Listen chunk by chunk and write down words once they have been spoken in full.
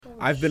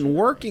I've been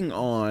working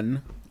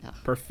on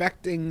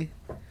perfecting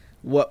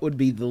what would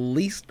be the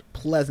least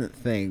pleasant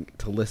thing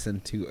to listen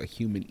to a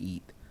human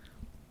eat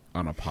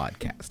on a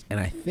podcast. And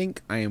I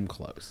think I am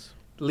close.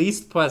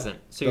 Least pleasant.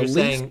 So The you're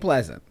saying least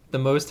pleasant. the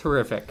most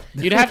horrific.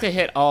 You'd have to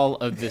hit all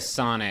of the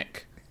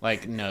sonic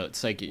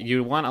notes. Like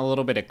you want a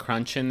little bit of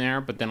crunch in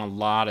there, but then a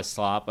lot of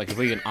slop. Like if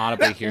we can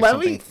audibly hear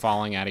something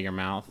falling out of your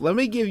mouth. Let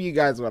me give you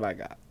guys what I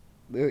got.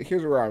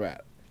 Here's where I'm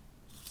at.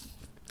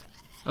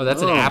 Oh,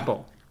 that's an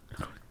apple.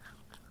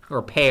 Or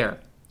a pear.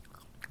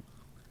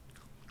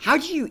 How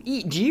do you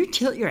eat? Do you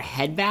tilt your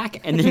head back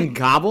and then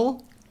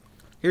gobble?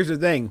 Here's the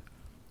thing.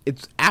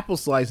 It's apple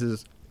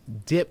slices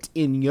dipped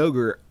in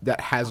yogurt that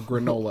has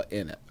granola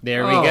in it.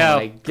 There we go. Oh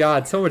my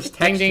god, so much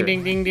texture. Ding,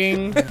 ding, ding,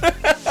 ding, ding.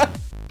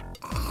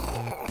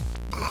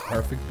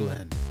 Perfect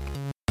blend.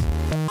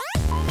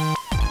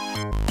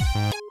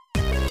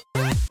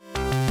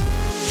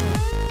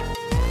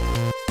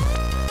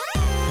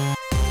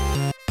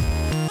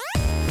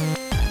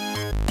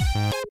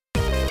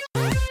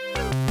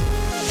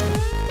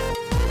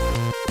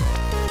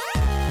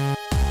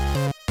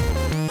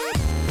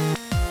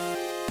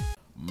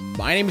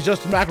 My name is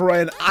Justin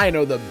McElroy, and I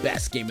know the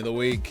best game of the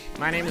week.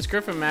 My name is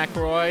Griffin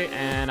McElroy,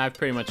 and I've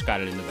pretty much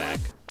got it in the bag.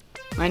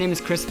 My name is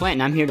Chris Plant,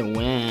 and I'm here to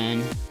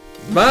win.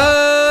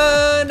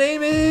 My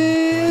name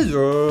is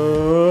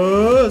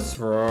Russ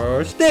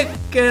Freshstick,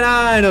 and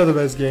I know the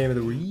best game of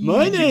the week.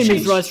 My name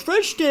is Russ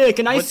Freshstick,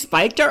 and I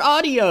spiked our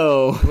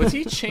audio. Was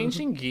he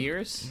changing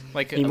gears?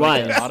 Like an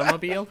was.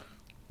 automobile?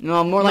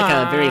 No, more like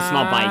a very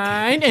small bike.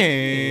 My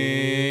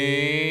name.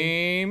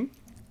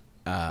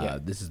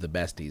 This is the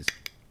Besties,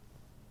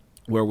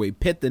 where we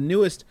pit the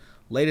newest,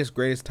 latest,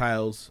 greatest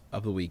titles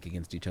of the week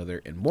against each other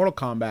in Mortal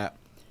Kombat.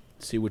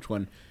 See which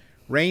one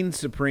reigns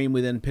supreme.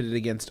 We then pit it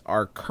against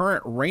our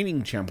current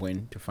reigning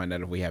champion to find out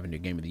if we have a new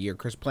game of the year.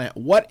 Chris Plant,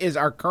 what is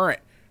our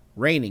current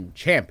reigning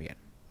champion?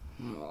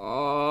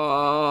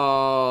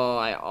 Oh,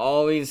 I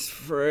always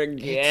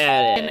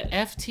forget it.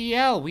 An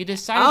FTL. We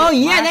decided. Oh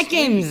yeah, last that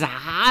game's week.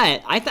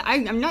 hot.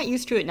 I'm not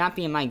used to it not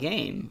being my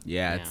game.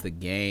 Yeah, it's the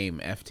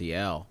game,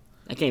 FTL.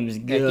 That game's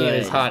good. That game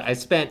is hot.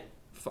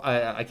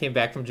 I came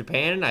back from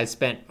Japan, and I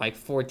spent like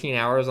 14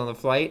 hours on the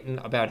flight, and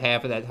about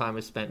half of that time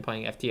was spent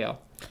playing FTL.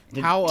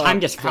 Time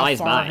just flies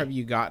how far by. have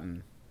you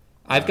gotten?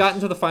 I've gotten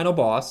to the final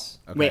boss.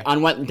 Okay. Wait,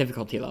 on what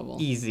difficulty level?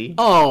 Easy.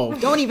 Oh,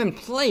 don't even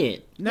play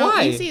it. No,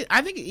 Why? easy.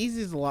 I think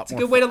easy is a lot It's a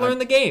more good way to fun. learn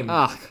the game.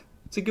 Ugh.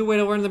 It's a good way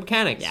to learn the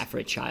mechanics. Yeah, for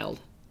a child.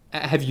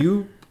 Have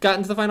you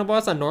gotten to the final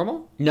boss on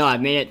normal? No, I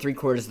made it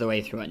 3/4 of the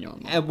way through on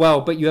normal.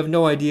 Well, but you have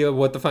no idea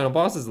what the final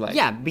boss is like.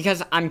 Yeah,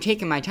 because I'm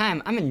taking my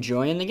time. I'm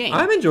enjoying the game.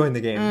 I'm enjoying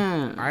the game.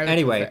 I-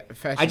 Anyway,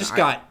 confession, I just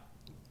got...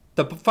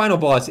 The final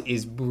boss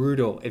is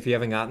brutal if you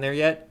haven't gotten there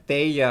yet.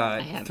 They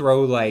haven't.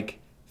 throw like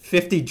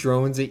 50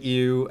 drones at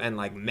you and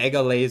like mega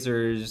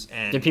lasers,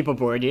 and Did people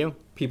board you?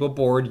 people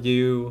board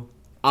you.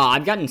 Oh,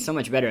 I've gotten so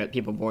much better at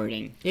people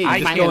boarding. Yeah,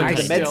 you just go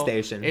into the med still-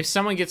 station. If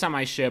someone gets on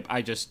my ship,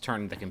 I just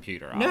turn the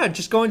computer off. No,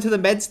 just go into the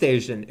med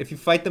station. If you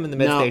fight them in the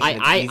med No,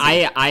 station, it's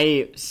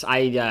easy.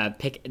 I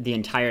pick the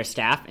entire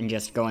staff and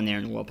just go in there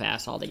and we'll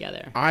pass all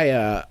together.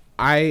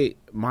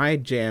 My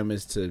jam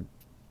is to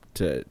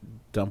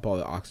dump all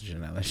the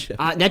oxygen out of the ship.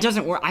 That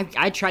doesn't work.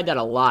 I tried that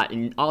a lot,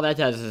 and all that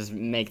does is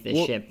make the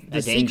ship a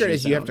the danger secret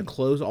is you have to zone.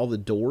 close all the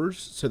doors,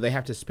 so they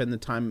have to spend the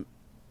time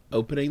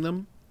opening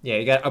them. Yeah,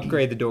 you gotta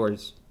upgrade the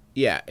doors.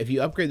 Yeah, if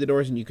you upgrade the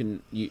doors and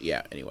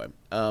anyway.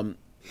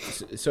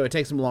 So it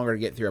takes them longer to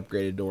get through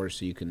upgraded doors,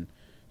 so you can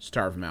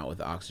starve them out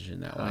with oxygen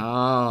that way.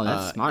 Oh,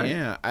 that's smart.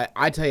 Yeah,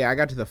 I tell you, I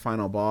got to the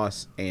final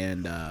boss,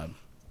 and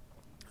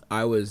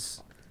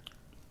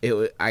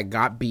I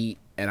got beat,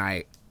 and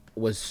I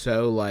was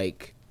so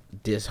like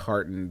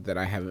disheartened that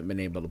I haven't been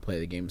able to play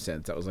the game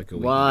since. That was like a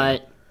week What?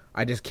 ago.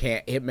 I just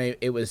can't.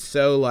 It was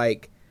so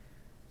like.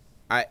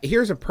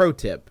 Here's a pro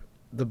tip: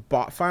 the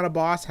final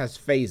boss has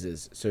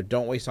phases, so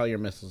don't waste all your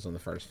missiles on the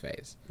first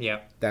phase. Yeah.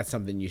 That's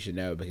something you should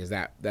know because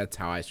that's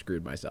how I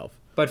screwed myself.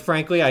 But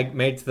frankly, I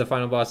made it to the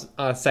final boss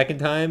a second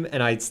time,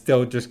 and I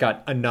still just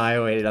got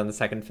annihilated on the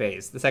second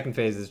phase. The second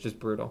phase is just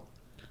brutal.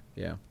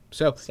 Yeah.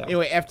 So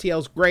anyway,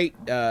 FTL's great.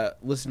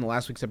 Listen to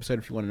last week's episode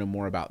if you want to know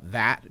more about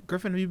that.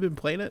 Griffin, have you been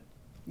playing it?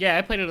 Yeah,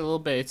 I played it a little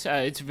bit.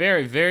 It's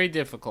very, very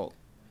difficult.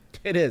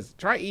 It is.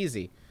 Try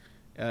easy.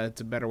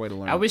 It's a better way to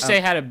learn. I wish they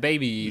had a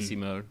baby easy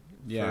mode.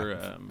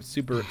 Yeah. For,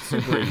 super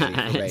easy for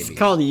babies. It's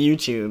called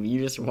YouTube. You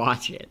just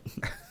watch it.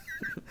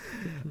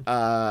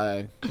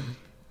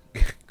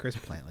 Chris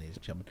Plant, ladies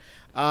and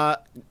gentlemen.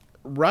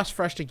 Russ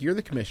Freshtick, you're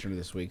the commissioner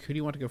this week. Who do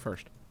you want to go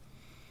first?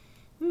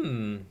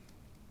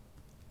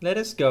 Let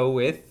us go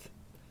with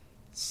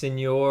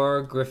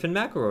Senor Griffin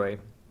McElroy.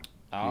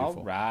 All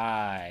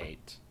right.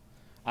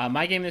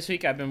 My game this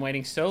week, I've been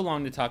waiting so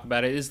long to talk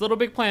about it, is Little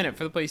Big Planet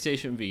for the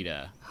PlayStation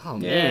Vita. Oh,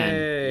 man.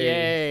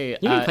 Yay.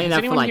 You've been playing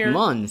Has that for anyone like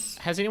months.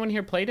 Has anyone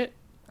here played it?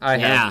 I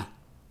have.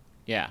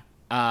 Yeah.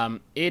 Yeah.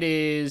 It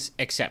is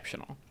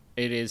exceptional.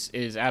 It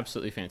is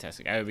absolutely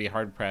fantastic. I would be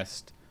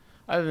hard-pressed,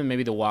 other than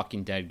maybe the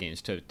Walking Dead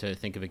games, to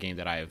think of a game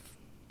that I have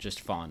just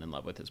fallen in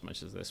love with as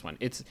much as this one.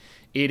 It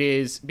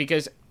is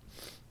because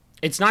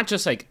it's not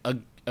just like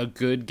a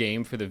good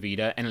game for the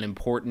Vita and an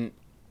important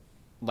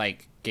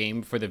like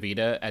game for the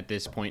Vita at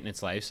this point in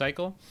its life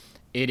cycle.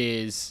 It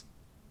is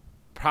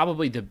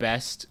probably the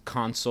best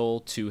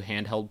console to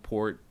handheld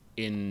port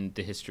in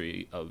the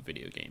history of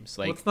video games.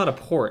 Like, well, it's not a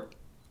port.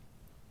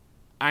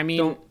 I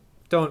mean,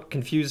 don't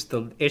confuse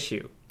the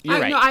issue. You're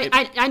right.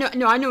 I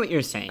know what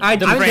you're saying. I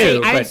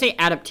would say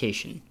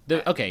adaptation.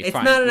 Okay, fine. It's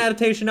not an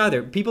adaptation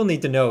either. People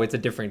need to know it's a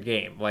different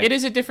game. Like, it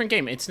is a different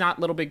game. It's not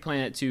Little Big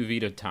Planet 2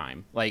 Vita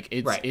time. Like,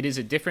 it is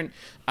a different.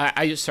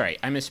 I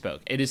misspoke.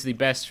 It is the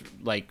best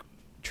like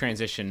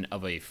transition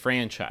of a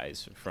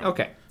franchise from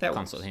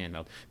console to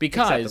handheld,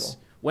 because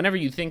acceptable. Whenever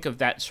you think of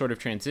that sort of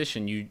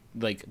transition, you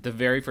like the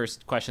very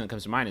first question that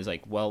comes to mind is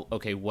like, well,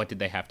 okay, what did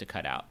they have to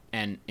cut out?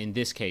 And in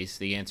this case,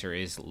 the answer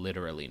is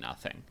literally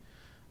nothing.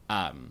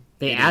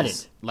 They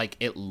added. Like,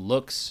 it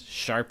looks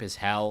sharp as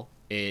hell.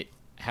 It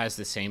has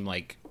the same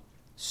like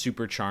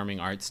super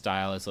charming art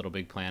style as Little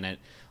Big Planet.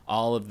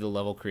 All of the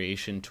level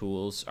creation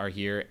tools are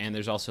here, and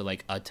there's also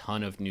like a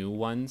ton of new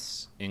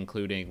ones,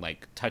 including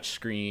like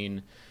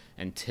touchscreen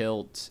and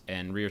tilt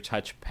and rear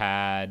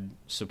touchpad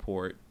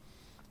support.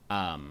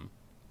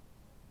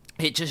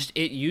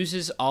 It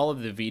uses all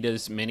of the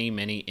Vita's many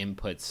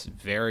inputs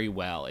very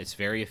well. It's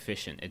very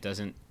efficient. It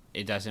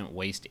doesn't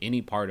waste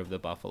any part of the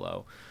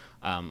Buffalo.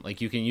 Like,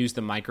 you can use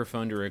the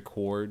microphone to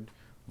record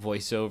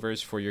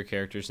voiceovers for your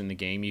characters in the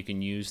game. You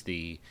can use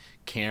the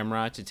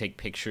camera to take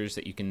pictures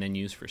that you can then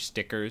use for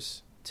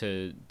stickers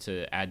to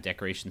add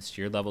decorations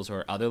to your levels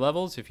or other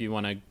levels if you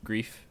want to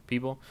grief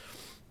people.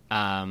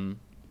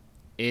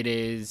 It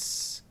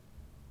is,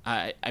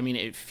 I mean,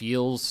 it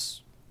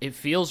feels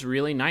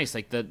really nice.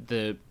 Like,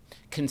 the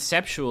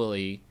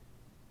conceptually,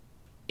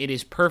 it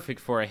is perfect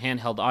for a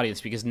handheld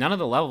audience because none of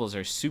the levels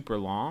are super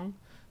long.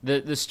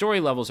 The story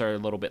levels are a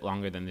little bit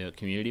longer than the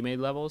community-made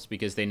levels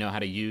because they know how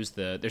to use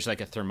there's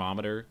like a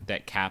thermometer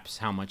that caps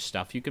how much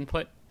stuff you can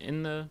put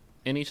in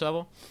each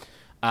level.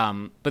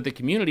 But the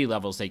community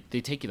levels, they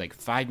take you like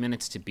 5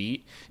 minutes to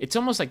beat. It's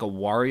almost like a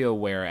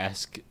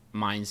WarioWare-esque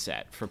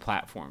mindset for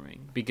platforming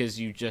because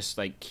you just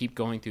like keep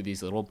going through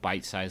these little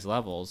bite-sized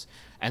levels.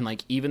 And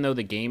like, even though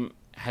the game's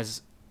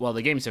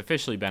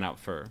officially been out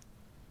for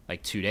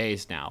like 2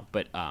 days now,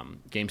 but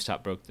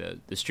GameStop broke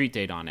the street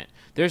date on it.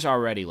 There's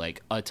already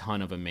like a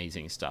ton of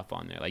amazing stuff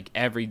on there. Like,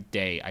 every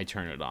day I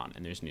turn it on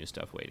and there's new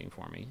stuff waiting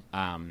for me.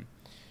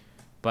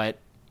 But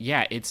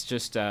yeah, it's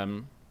just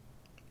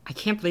I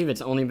can't believe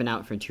it's only been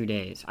out for 2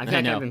 days. I've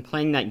been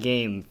playing that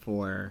game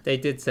for... They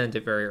did send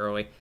it very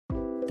early.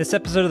 This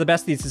episode of The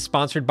Besties is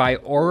sponsored by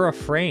Aura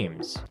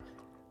Frames.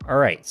 All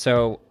right,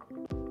 so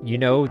you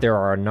know there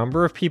are a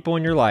number of people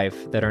in your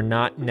life that are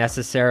not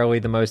necessarily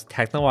the most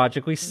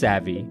technologically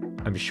savvy.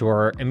 I'm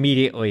sure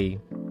immediately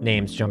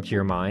names jump to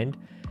your mind.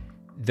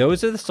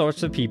 Those are the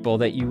sorts of people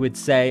that you would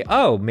say,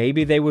 oh,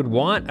 maybe they would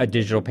want a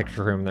digital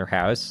picture room in their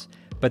house,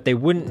 but they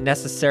wouldn't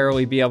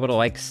necessarily be able to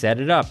like set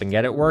it up and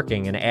get it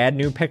working and add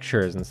new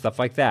pictures and stuff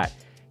like that.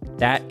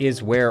 That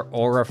is where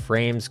Aura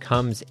Frames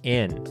comes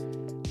in.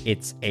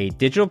 It's a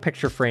digital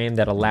picture frame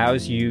that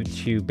allows you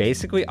to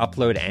basically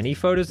upload any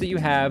photos that you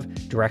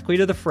have directly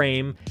to the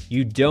frame.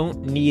 You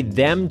don't need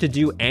them to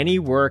do any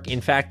work.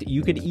 In fact,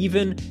 you could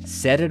even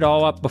set it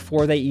all up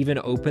before they even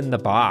open the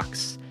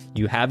box.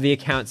 You have the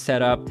account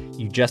set up,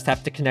 you just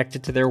have to connect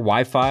it to their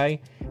Wi-Fi,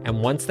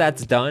 and once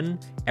that's done,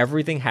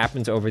 everything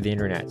happens over the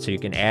internet. So you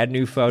can add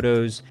new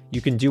photos,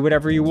 you can do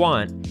whatever you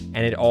want, and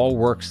it all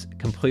works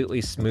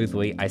completely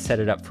smoothly. I set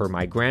it up for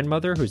my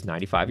grandmother, who's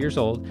 95 years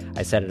old.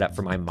 I set it up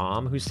for my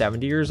mom, who's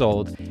 70 years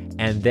old,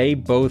 and they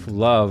both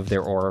love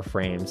their Aura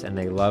frames, and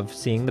they love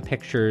seeing the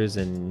pictures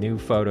and new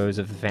photos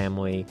of the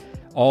family,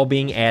 all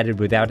being added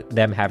without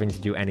them having to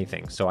do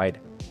anything. So I'd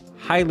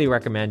highly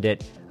recommend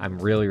it. I'm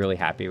really, really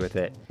happy with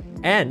it.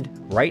 And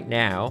right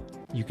now,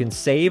 you can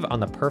save on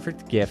the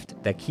perfect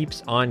gift that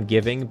keeps on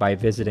giving by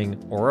visiting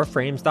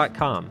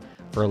auraframes.com.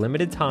 For a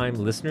limited time,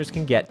 listeners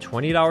can get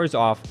 $20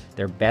 off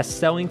their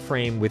best-selling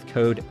frame with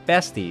code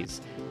BESTIES.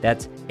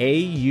 That's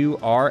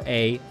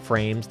AURA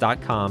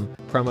frames.com,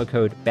 promo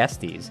code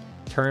BESTIES.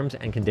 Terms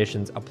and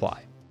conditions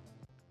apply.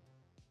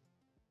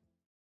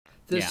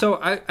 So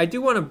I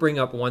do want to bring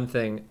up one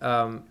thing.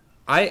 I'm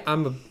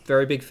a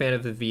very big fan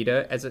of the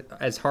Vita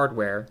as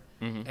hardware,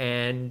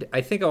 and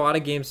I think a lot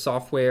of game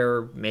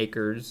software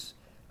makers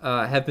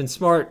have been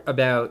smart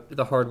about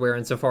the hardware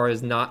insofar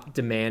as not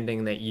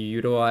demanding that you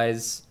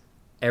utilize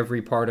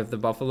every part of the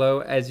Buffalo,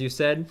 as you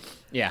said.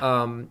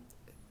 Yeah.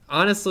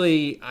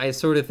 Honestly, I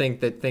sort of think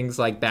that things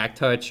like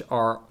backtouch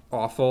are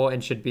awful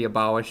and should be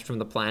abolished from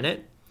the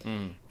planet.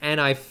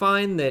 And I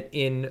find that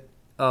in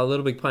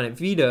Little Big Planet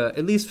Vita,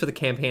 at least for the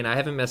campaign, I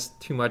haven't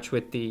messed too much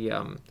with the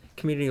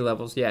community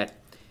levels yet.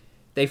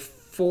 They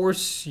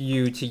force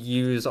you to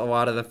use a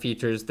lot of the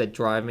features that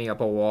drive me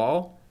up a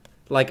wall.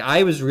 Like,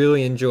 I was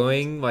really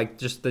enjoying like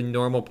just the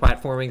normal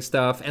platforming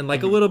stuff, and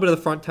like a little bit of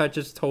the front touch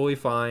is totally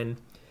fine,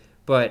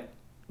 but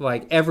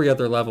like every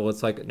other level,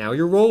 it's like now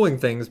you're rolling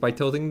things by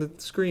tilting the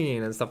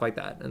screen and stuff like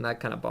that, and that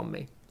kind of bummed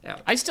me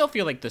out. I still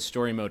feel like the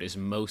story mode is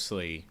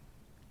mostly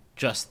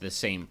just the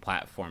same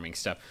platforming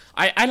stuff.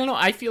 I don't know.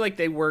 I feel like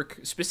they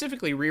work,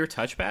 specifically rear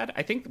touchpad.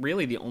 I think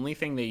really the only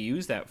thing they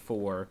use that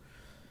for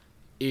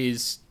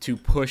is to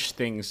push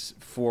things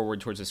forward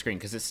towards the screen,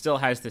 because it still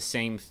has the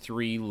same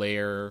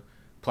 3-layer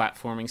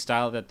platforming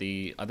style that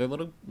the other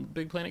Little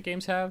Big Planet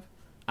games have.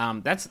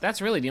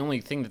 That's really the only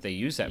thing that they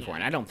use that for,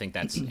 and I don't think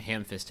that's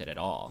ham-fisted at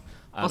all.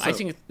 Also, I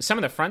think some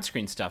of the front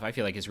screen stuff I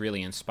feel like is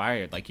really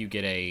inspired. Like you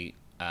get a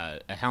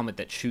helmet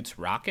that shoots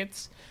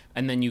rockets,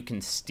 and then you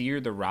can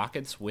steer the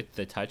rockets with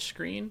the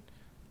touchscreen,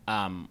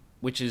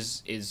 which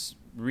is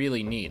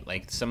really neat.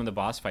 Like some of the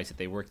boss fights that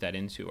they work that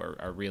into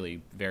are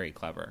really very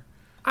clever.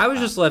 I was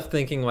just left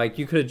thinking, like,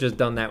 you could have just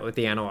done that with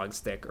the analog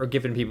stick or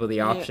given people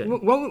the option.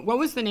 What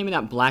was the name of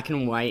that black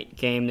and white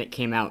game that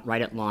came out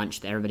right at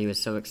launch that everybody was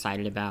so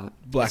excited about?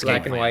 Black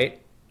and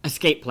white.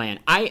 Escape Plan.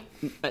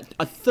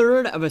 A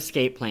third of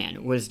Escape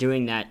Plan was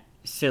doing that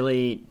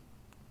silly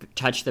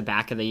touch the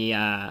back of the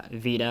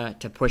Vita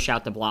to push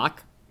out the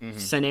block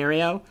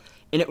scenario,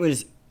 and it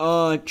was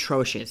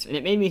atrocious. And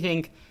it made me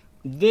think,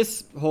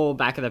 this whole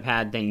back of the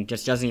pad thing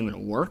just doesn't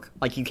even work.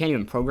 Like, you can't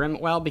even program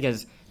it well,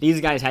 because these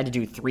guys had to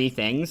do 3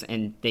 things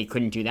and they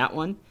couldn't do that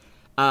one.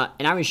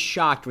 And I was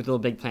shocked with Little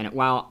Big Planet.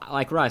 While,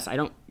 like Russ, I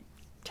don't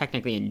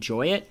technically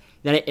enjoy it,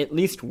 that it at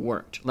least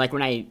worked. Like,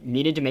 when I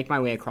needed to make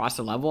my way across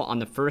the level on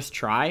the first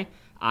try,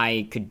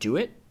 I could do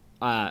it.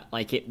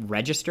 Like, it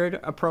registered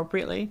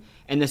appropriately.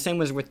 And the same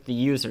was with the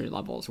user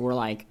levels, where,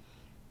 like,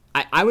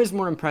 I was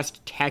more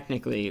impressed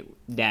technically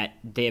that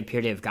they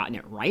appear to have gotten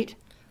it right,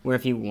 where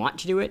if you want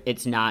to do it,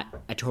 it's not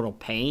a total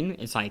pain.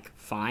 It's, like,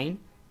 fine.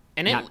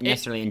 And not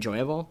necessarily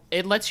enjoyable.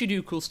 It lets you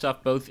do cool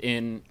stuff both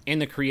in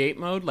the create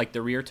mode, like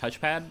the rear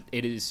touchpad.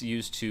 It is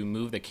used to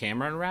move the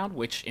camera around,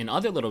 which in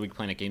other Little Big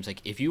Planet games,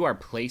 like if you are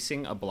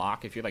placing a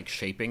block, if you're like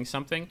shaping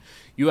something,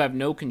 you have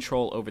no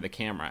control over the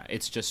camera.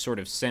 It's just sort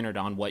of centered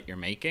on what you're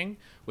making,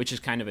 which is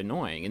kind of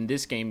annoying. In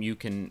this game, you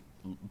can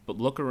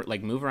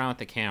move around with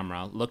the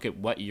camera, look at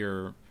what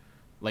you're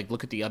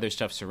look at the other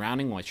stuff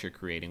surrounding what you're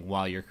creating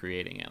while you're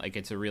creating it. Like,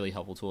 it's a really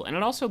helpful tool. And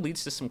it also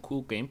leads to some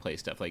cool gameplay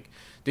stuff. Like,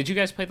 did you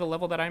guys play the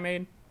level that I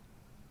made?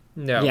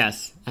 No.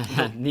 Yes.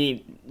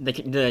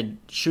 the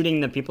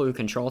shooting the people who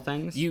control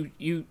things?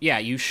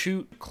 You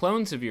shoot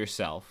clones of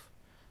yourself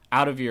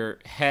out of your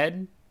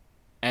head,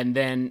 and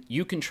then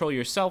you control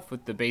yourself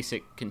with the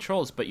basic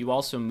controls, but you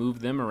also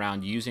move them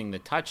around using the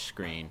touch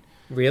screen.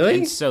 Really?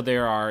 And so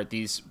there are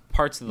these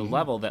parts of the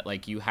level that,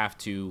 like, you have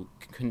to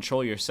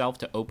control yourself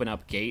to open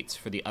up gates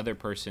for the other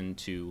person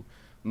to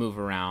move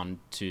around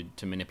to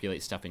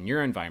manipulate stuff in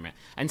your environment.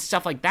 And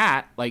stuff like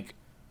that, like,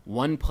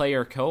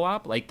 one-player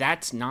co-op, like,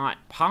 that's not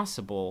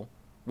possible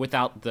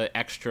without the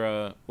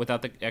extra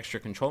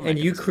control mechanisms. And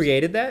you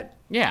created that?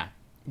 Yeah.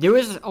 There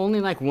was only,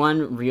 like,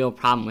 one real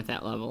problem with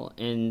that level,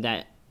 in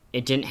that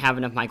it didn't have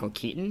enough Michael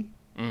Keaton.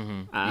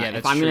 Yeah,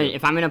 that's true.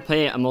 If I'm gonna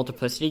play a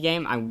multiplicity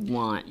game, I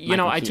want.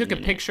 I took a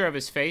picture of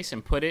his face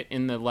and put it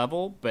in the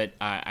level, but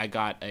I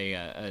got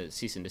a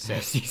cease and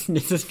desist.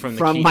 This is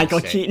from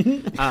Michael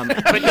Keaton.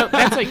 But no,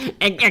 that's like,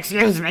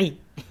 excuse me.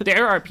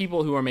 There are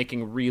people who are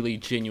making really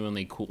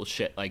genuinely cool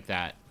shit like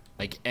that,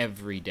 like,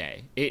 every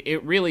day.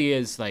 It really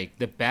is like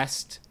the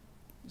best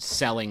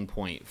selling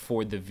point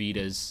for the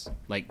Vita's,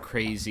 like,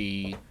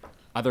 crazy,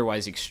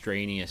 otherwise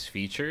extraneous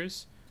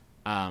features.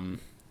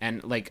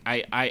 And, like,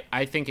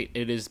 I think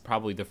it is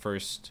probably the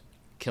first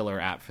killer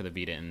app for the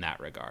Vita in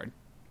that regard.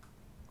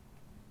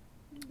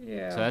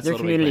 Yeah. So that's Their a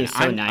little bit. community is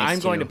so nice, I'm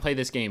going too. to play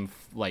this game,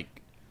 like,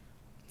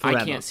 Forever.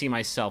 I can't see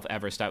myself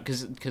ever stop.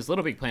 Because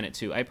Little Big Planet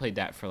 2, I played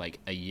that for, like,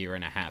 a year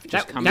and a half.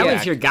 That coming back.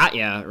 was your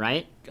Gatia,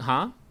 right?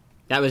 Huh?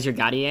 That was your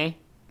Gatia?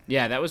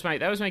 Yeah, that was my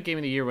game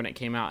of the year when it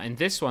came out. And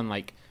this one,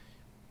 like,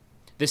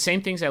 the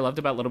same things I loved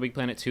about Little Big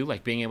Planet 2,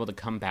 like being able to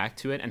come back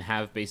to it and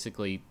have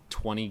basically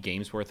 20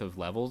 games worth of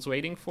levels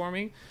waiting for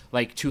me,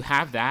 like, to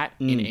have that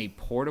in a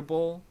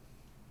portable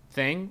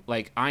thing,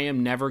 like, I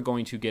am never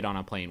going to get on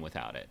a plane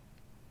without it.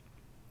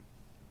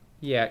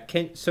 Yeah.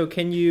 Can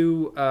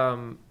you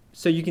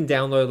so you can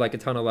download, like, a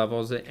ton of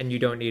levels and you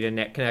don't need a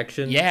net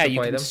connection? Yeah, to you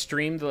play can them?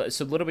 stream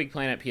so Little Big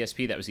Planet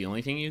PSP, that was the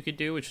only thing you could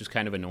do, which was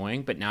kind of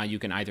annoying, but now you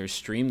can either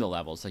stream the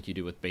levels like you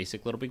do with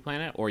basic Little Big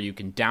Planet, or you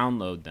can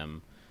download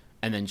them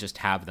and then just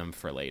have them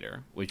for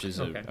later, which is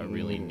a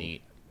really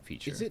neat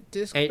feature. Is it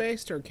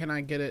disc-based, or can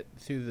I get it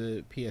through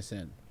the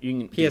PSN? You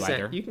can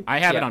PSN, do either. I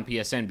have it on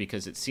PSN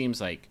because it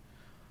seems like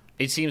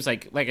I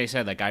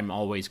said, like, I'm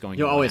always going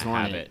to always have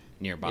want it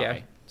nearby. Yeah.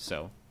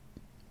 So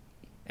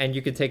And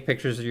you could take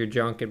pictures of your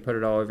junk and put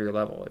it all over your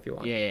level if you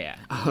want. yeah.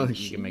 Oh,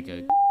 you can make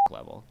a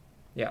level.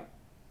 Yeah.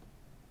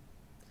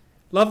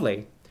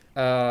 Lovely.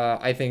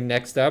 I think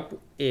next up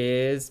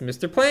is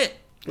Mr. Plant.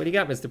 What do you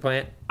got, Mr.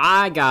 Plant?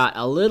 I got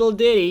a little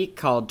ditty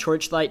called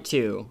Torchlight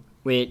 2,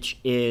 which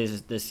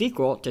is the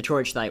sequel to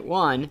Torchlight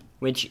 1,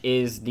 which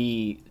is not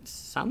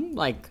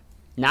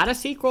a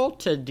sequel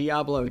to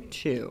Diablo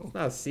 2. It's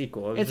not a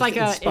sequel. It's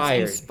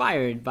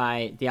inspired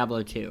by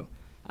Diablo 2,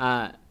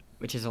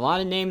 which is a lot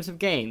of names of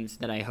games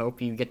that I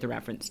hope you get the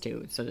reference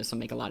to, so this will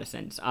make a lot of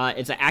sense.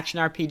 It's an action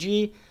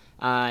RPG.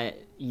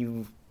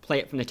 You play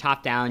it from the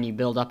top down. You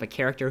build up a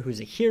character who's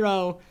a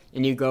hero,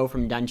 and you go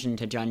from dungeon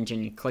to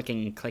dungeon,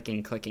 clicking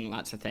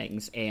lots of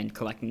things, and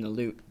collecting the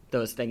loot.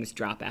 Those things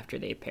drop after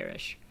they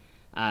perish.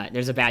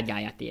 There's a bad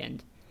guy at the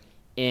end.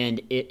 And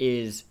it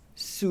is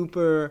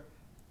super,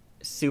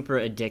 super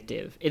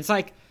addictive. It's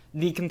like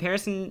the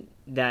comparison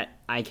that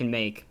I can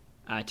make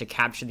to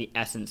capture the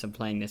essence of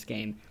playing this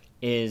game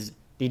is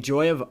the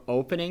joy of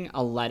opening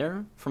a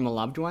letter from a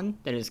loved one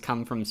that has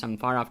come from some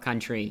far-off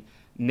country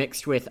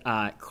mixed with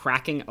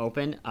cracking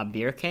open a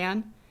beer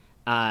can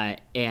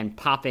and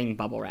popping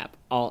bubble wrap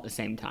all at the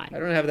same time. I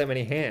don't have that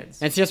many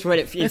hands. It's just what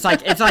it's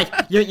like. It's like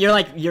you're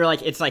like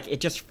it's like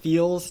it just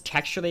feels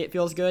texturally it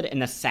feels good,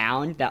 and the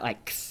sound that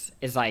like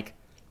is like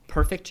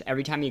perfect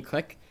every time you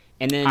click,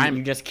 and then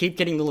you just keep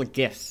getting little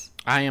gifts.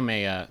 I'm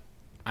a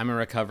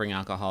recovering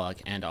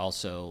alcoholic and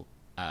also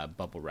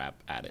bubble wrap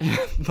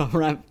addict. Bubble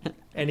wrap.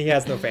 And he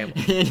has no family.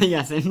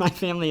 Yes, and my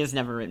family has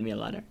never written me a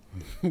letter.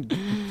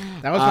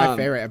 That was my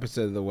favorite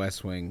episode of The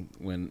West Wing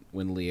when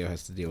Leo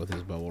has to deal with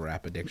his bubble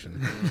wrap addiction.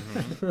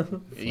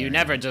 Mm-hmm. You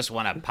never just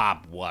want to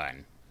pop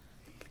one.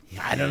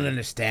 I don't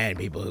understand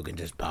people who can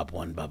just pop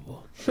one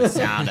bubble. The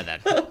sound of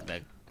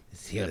the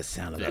Hear the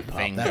sound of the pop.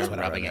 finger That's what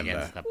I rubbing remember.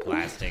 against the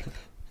plastic.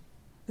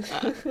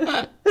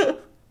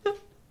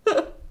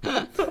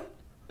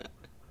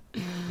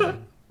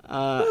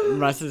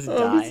 Russ is I'm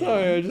dying.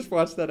 sorry, I just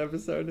watched that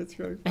episode. It's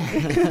really So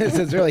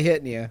it's really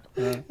hitting you.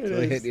 It's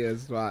really hitting you in the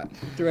spot.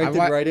 directed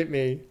right at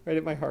me, right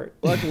at my heart.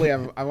 Luckily,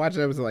 I watched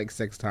it like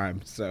 6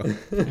 times, so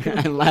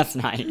Last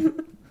night.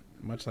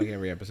 much like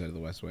every episode of The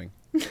West Wing.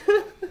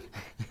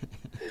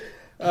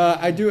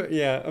 I do.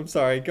 Yeah, I'm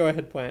sorry. Go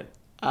ahead, Plant.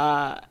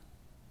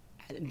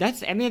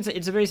 It's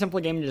a very simple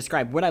game to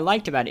describe. What I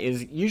liked about it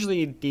is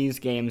usually these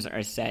games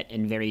are set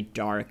in very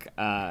dark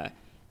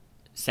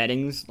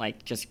settings,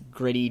 like just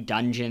gritty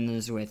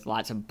dungeons with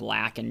lots of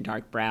black and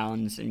dark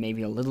browns and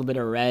maybe a little bit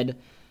of red.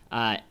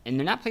 And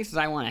they're not places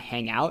I want to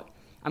hang out.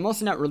 I'm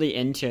also not really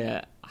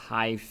into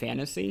high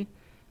fantasy,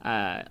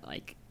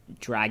 like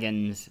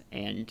dragons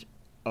and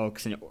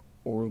oaks and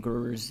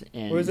ogres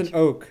and What is an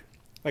oak?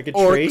 Like a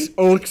tree?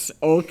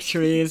 oak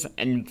trees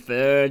and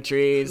fir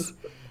trees.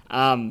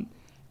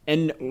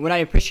 And what I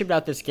appreciate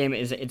about this game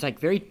is it's like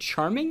very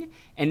charming,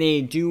 and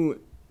they do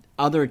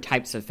other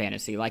types of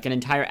fantasy. Like an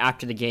entire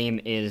act of the game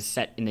is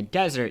set in the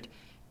desert,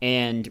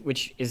 and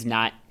which is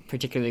not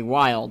particularly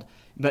wild,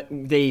 but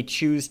they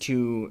choose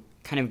to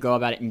kind of go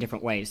about it in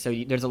different ways. So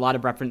there's a lot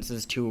of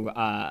references to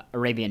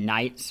Arabian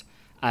Nights,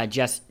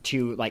 just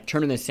to like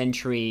turn of the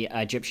century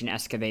Egyptian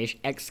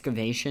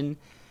excavation.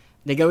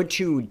 They go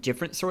to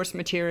different source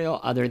material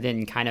other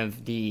than kind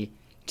of the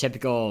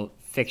typical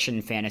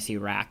fiction fantasy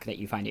rack that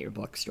you find at your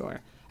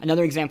bookstore.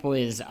 Another example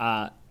is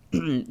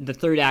the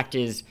third act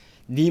is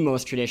the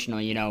most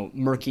traditional,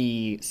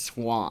 murky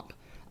swamp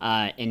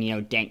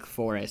and, dank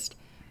forest.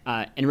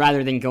 And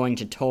rather than going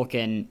to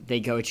Tolkien, they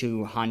go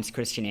to Hans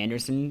Christian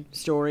Andersen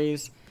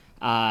stories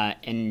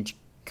and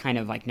kind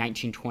of like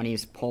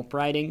 1920s pulp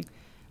writing,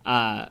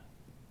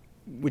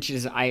 which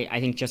is, I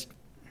think, just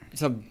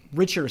it's a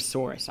richer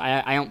source.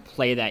 I don't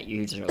play that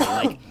usually.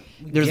 Like,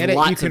 there's Get it?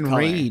 lots You can of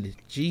color. read.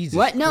 Jesus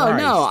What? No.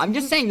 Christ. I'm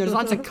just saying there's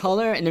lots of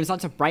color and there's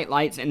lots of bright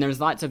lights and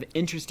there's lots of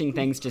interesting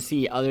things to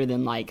see other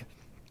than like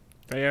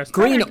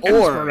green orb.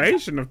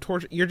 Inspiration of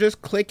torture. You're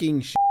just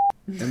clicking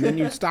and then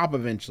you stop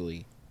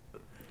eventually.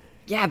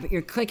 Yeah, but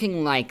you're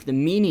clicking like the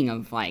meaning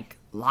of like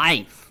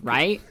life,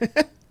 right?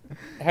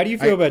 How do you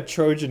feel about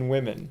Trojan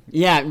women?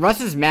 Yeah,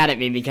 Russ is mad at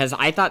me because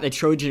I thought the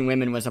Trojan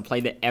Women was a play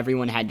that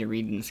everyone had to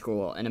read in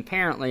school, and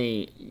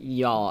apparently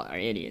y'all are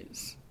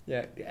idiots.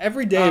 Yeah,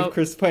 every day of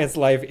Chris Plant's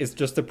life is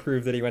just to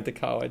prove that he went to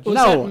college.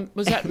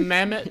 Was that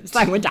Mammoth? It's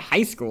like I went to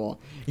high school.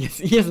 He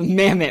is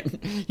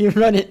Mammoth. He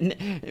wrote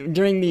it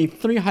during the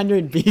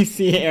 300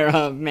 BC era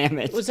of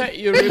Mammoth. Was that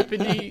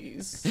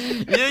Euripides?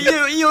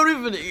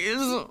 Euripides.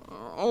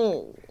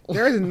 Oh.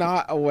 There is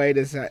not a way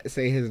to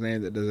say his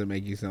name that doesn't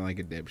make you sound like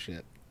a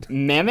dipshit.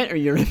 Mammoth or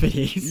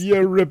Euripides?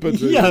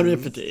 Euripides.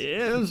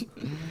 Euripides.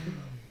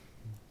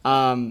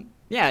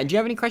 Yeah, do you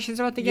have any questions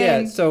about the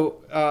game? Yeah,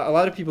 so a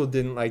lot of people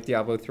didn't like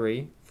Diablo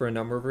 3 for a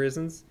number of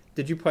reasons.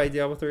 Did you play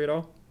Diablo 3 at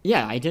all?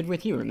 Yeah, I did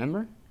with you,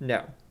 remember?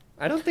 No.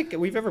 I don't think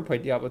we've ever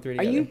played Diablo 3 Are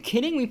together. you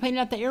kidding? We played it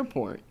at the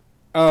airport.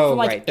 Oh, for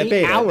like right. The 8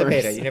 beta. hours. The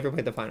beta. You never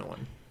played the final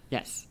one.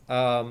 Yes.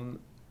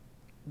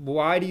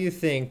 Why do you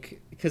think...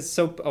 Because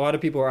a lot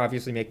of people are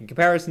obviously making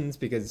comparisons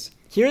because...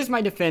 Here's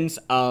my defense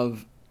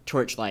of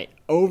Torchlight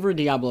over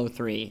Diablo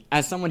 3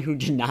 as someone who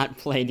did not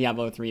play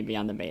Diablo 3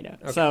 beyond the beta.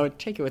 Okay. So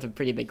take it with a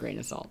pretty big grain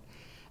of salt.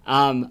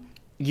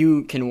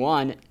 You can,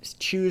 one,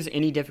 choose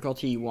any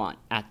difficulty you want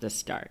at the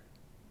start.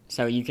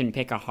 So you can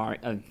pick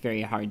a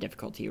very hard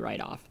difficulty right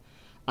off.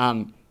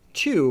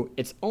 Two,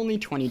 it's only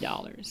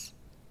 $20,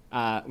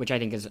 which I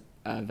think is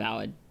a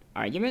valid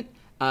argument.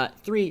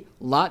 Three,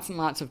 lots and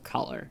lots of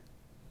color,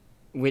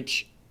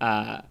 which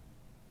I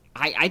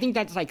think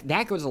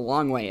that goes a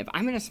long way. If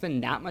I'm going to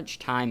spend that much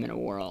time in a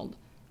world,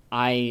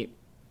 I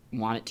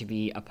want it to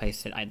be a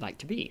place that I'd like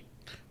to be.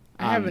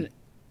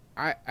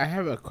 I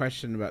have a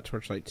question about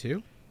Torchlight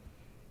 2.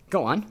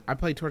 Go on. I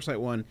played Torchlight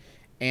 1,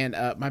 and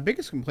my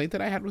biggest complaint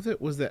that I had with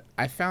it was that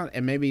I found,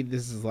 and maybe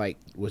this is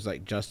was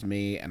just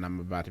me, and I'm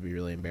about to be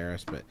really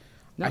embarrassed, but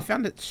I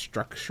found it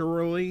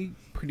structurally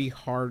pretty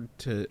hard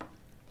to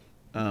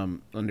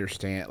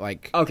understand.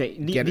 Like, okay,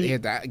 get a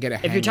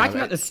hang if you're talking of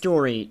about the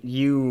story,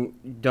 you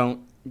don't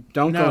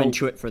go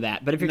into it for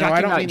that. But if you're I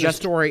talking don't about mean just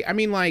the story, I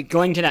mean like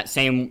going to that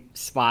same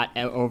spot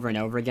over and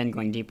over again,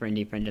 going deeper and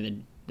deeper into the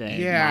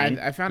mine.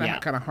 I found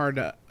it kind of hard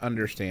to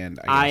understand.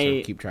 I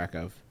guess, or keep track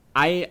of.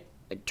 I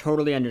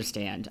totally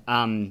understand.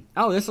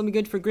 This will be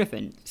good for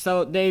Griffin.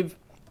 So they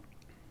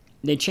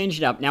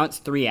changed it up. Now it's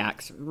 3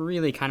 acts,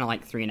 really kind of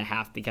like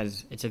 3.5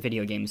 because it's a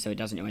video game, so it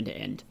doesn't know when to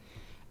end.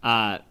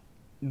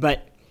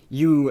 But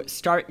you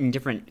start in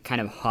different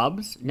kind of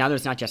hubs. Now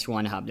there's not just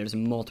one hub, there's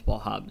multiple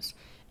hubs.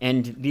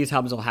 And these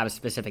hubs will have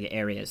specific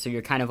areas. So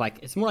you're kind of like,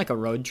 it's more like a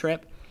road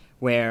trip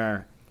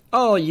where,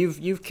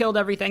 you've killed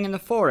everything in the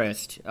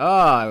forest.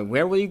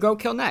 Where will you go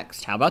kill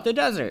next? How about the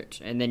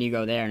desert? And then you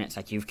go there and it's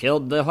like, you've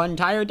killed the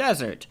entire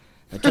desert.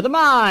 To the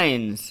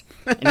mines.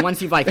 And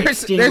once you've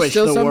extinguished there's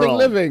still the something world.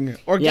 living.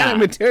 Organic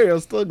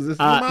material still exists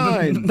in the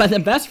mine. But the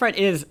best part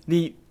is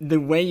the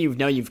way you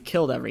know you've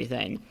killed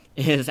everything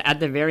is at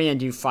the very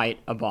end you fight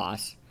a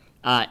boss,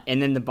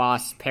 and then the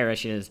boss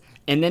perishes,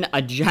 and then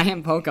a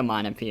giant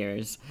Pokemon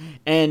appears,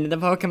 and the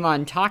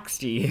Pokemon talks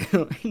to you.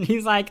 And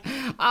he's like,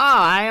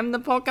 I am the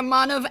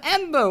Pokemon of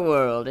Ember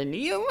World, and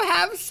you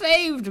have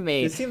saved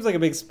me. It seems like a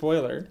big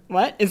spoiler.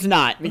 What? It's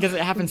not, because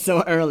it happens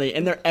so early,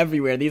 and they're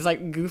everywhere. These,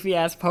 like,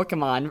 goofy-ass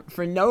Pokemon,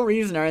 for no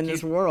reason, are in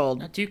this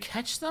world. Do you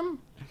catch them?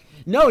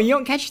 No, you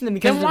don't catch them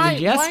because Then they're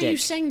majestic. why are you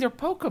saying they're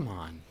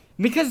Pokemon?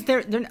 Because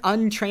they're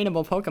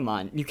untrainable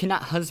Pokemon. You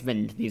cannot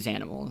husband these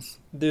animals.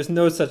 There's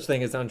no such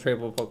thing as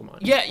untrainable Pokemon.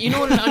 Yeah, you know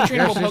what an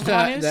untrainable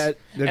Pokemon is?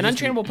 An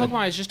untrainable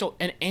Pokemon is just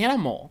an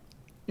animal.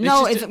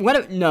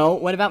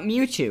 What about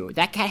Mewtwo?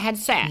 That cat had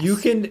sass. You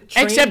can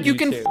train Except you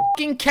can Mewtwo.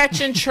 fucking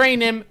catch and train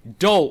him,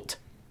 dolt.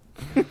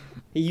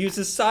 He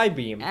uses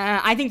Psybeam.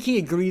 I think he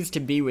agrees to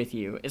be with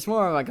you. It's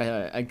more of like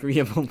a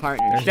agreeable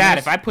partnership. Dad,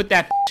 if I put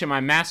that in my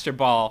master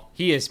ball,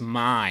 he is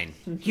mine.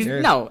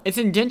 No, it's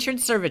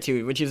indentured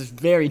servitude, which is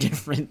very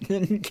different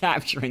than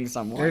capturing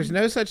someone. There's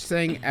no such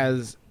thing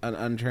as an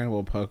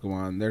untrainable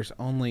Pokemon. There's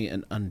only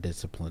an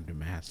undisciplined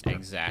master.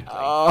 Exactly.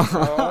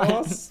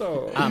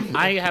 Also.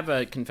 I have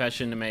a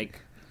confession to make.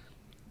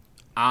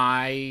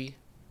 I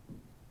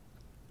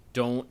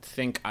don't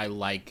think I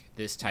like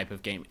this type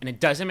of game. And it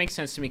doesn't make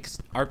sense to me because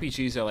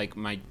RPGs are like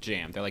my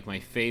jam. They're like my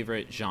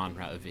favorite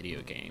genre of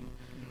video game.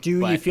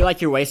 Do you feel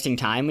like you're wasting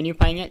time when you're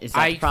playing it? Is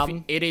that the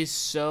problem? It is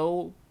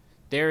so...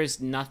 There is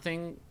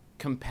nothing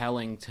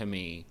compelling to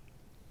me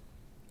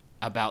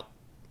about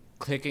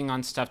clicking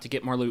on stuff to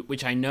get more loot,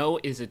 which I know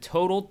is a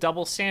total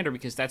double standard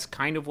because that's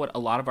kind of what a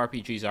lot of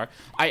RPGs are.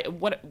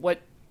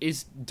 What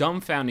is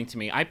dumbfounding to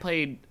me, I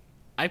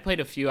played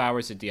a few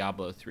hours of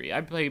Diablo 3.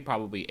 I played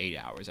probably 8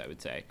 hours, I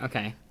would say.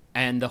 Okay.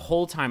 And the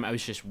whole time I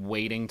was just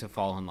waiting to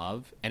fall in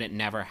love, and it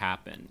never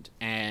happened.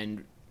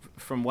 And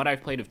from what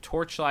I've played of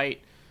Torchlight,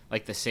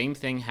 like the same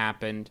thing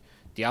happened.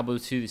 Diablo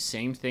 2, the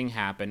same thing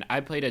happened. I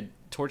played a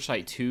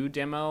Torchlight 2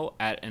 demo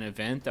at an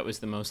event that was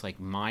the most like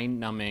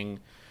mind-numbing.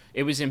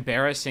 It was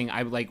embarrassing.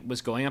 I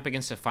was going up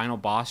against a final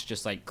boss,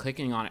 just like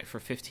clicking on it for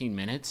 15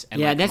 minutes,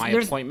 and my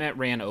appointment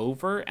ran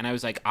over, and I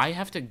was like, I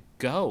have to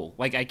go.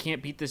 Like, I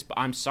can't beat this.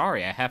 I'm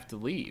sorry, I have to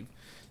leave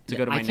to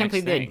go to my next thing. I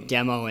can't believe they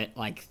demo it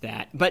like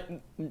that. But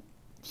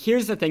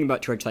here's the thing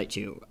about Torchlight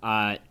 2,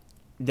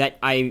 that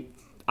I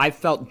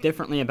felt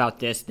differently about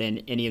this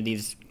than any of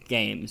these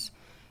games,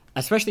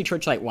 especially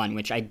Torchlight 1,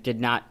 which I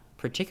did not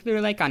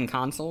particularly like on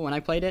console when I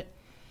played it.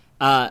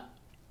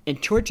 In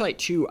Torchlight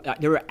 2,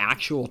 there were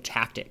actual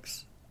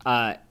tactics,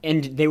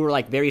 and they were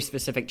like very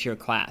specific to your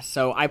class.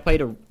 So I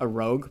played a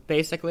rogue,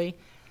 basically,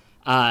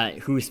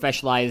 who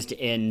specialized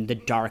in the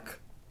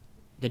dark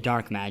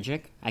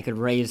magic. I could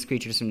raise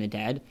creatures from the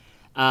dead.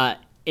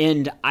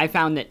 And I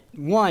found that,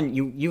 one,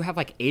 you have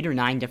like 8 or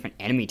 9 different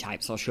enemy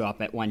types that'll show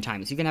up at one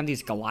time. So you can have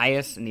these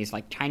Goliaths and these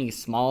like tiny,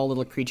 small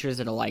little creatures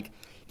that'll like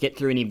get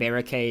through any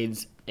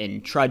barricades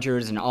and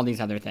trudgers and all these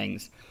other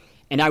things.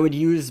 And I would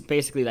use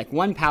basically like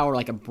one power,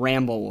 like a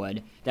bramble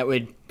would, that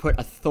would put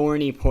a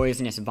thorny,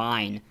 poisonous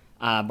vine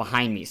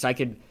behind me. So I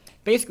could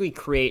basically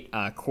create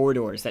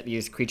corridors that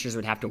these creatures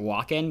would have to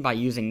walk in by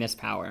using this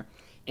power.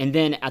 And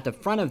then at the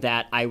front of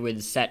that, I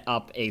would set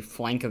up a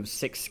flank of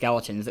 6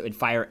 skeletons that would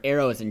fire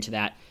arrows into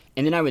that.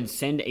 And then I would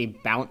send a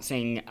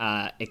bouncing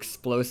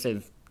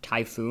explosive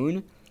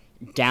typhoon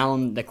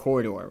down the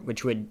corridor,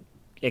 which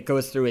it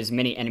goes through as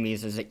many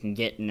enemies as it can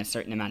get in a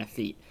certain amount of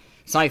feet.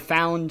 So I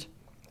found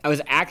I was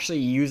actually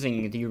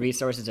using the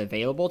resources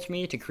available to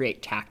me to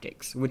create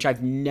tactics, which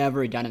I've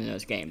never done in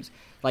those games.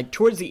 Like,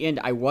 towards the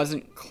end, I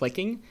wasn't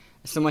clicking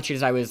so much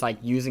as I was, like,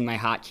 using my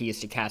hotkeys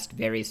to cast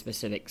very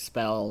specific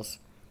spells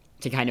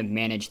to kind of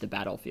manage the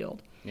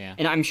battlefield. Yeah.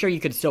 And I'm sure you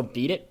could still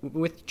beat it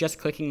with just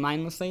clicking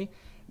mindlessly,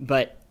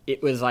 but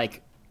it was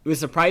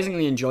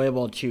surprisingly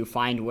enjoyable to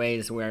find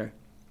ways where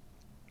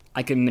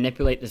I could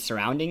manipulate the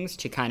surroundings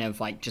to kind of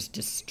like just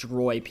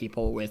destroy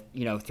people with,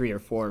 3 or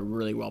 4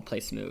 really well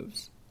placed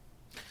moves.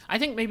 I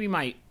think maybe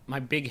my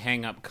big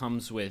hang up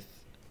comes with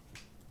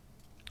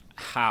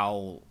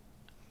how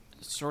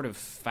sort of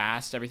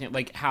fast everything,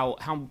 like how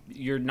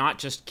you're not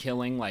just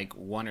killing like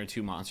 1 or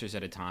 2 monsters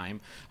at a time.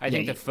 I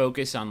think the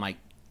focus on like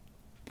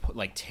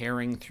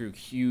tearing through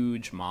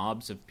huge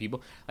mobs of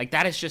people, like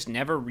that has just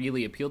never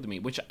really appealed to me,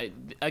 which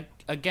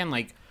again,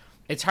 like,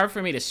 it's hard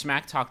for me to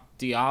smack talk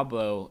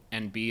Diablo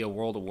and be a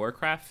World of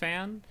Warcraft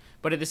fan,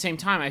 but at the same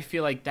time, I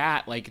feel like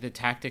that, like, the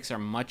tactics are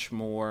much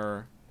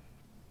more,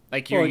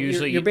 like,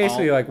 you're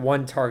basically like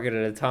one target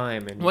at a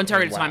time. One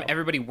target at a time,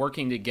 everybody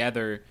working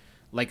together,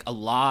 like, a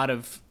lot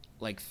of,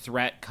 like,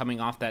 threat coming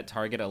off that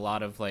target, a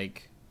lot of,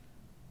 like,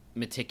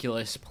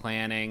 meticulous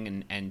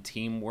planning and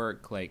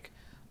teamwork. Like,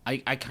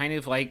 I kind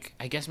of like,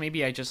 I guess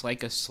maybe I just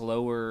like a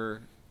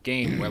slower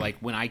game where, like,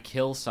 when I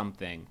kill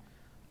something,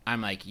 I'm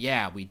like,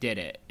 yeah, we did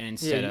it. And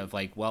instead of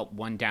like, well,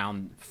 1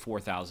 down,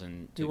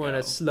 4,000 to You go. want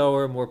a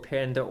slower, more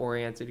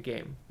panda-oriented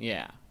game.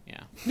 Yeah.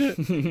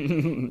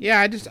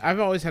 Yeah, I've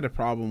always had a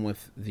problem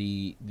with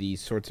these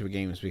sorts of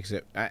games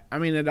because I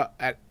mean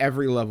at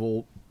every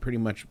level, pretty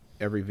much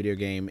every video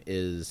game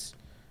is,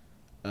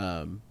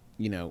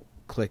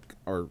 click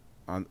or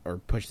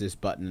push this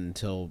button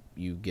until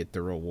you get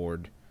the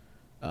reward.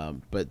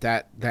 But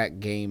that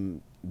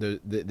game,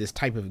 this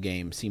type of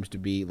game seems to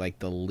be like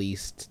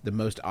the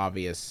most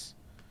obvious.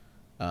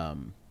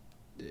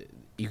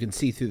 You can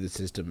see through the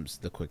systems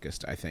the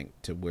quickest, I think,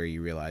 to where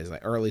you realize,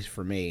 like, or at least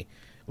for me,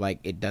 like,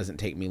 it doesn't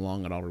take me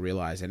long at all to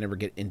realize. I never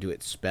get into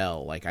its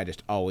spell. Like, I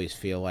just always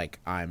feel like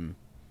I'm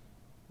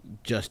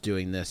just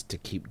doing this to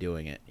keep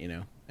doing it,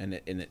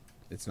 and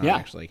it's not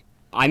actually.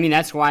 I mean,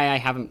 that's why I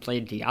haven't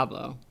played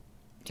Diablo,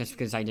 just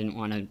because I didn't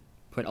want to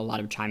put a lot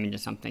of time into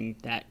something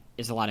that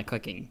is a lot of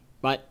cooking.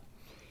 But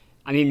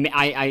I mean,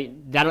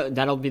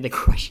 that'll be the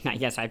question I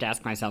guess I have to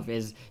ask myself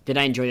is, did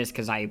I enjoy this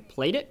because I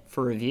played it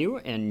for review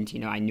and,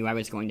 I knew I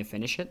was going to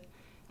finish it?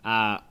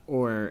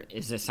 Or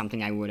is this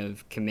something I would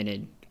have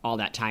committed all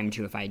that time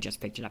to if I had just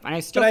picked it up? And I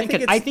still think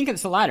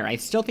it's the latter. I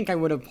still think I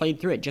would have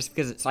played through it just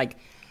because it's like,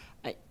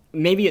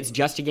 maybe it's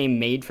just a game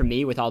made for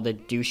me with all the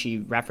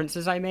douchey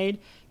references I made,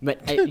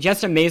 but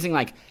just amazing.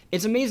 Like,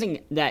 it's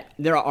amazing that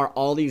there are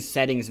all these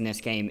settings in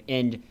this game,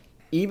 and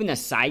even the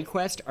side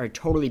quests are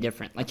totally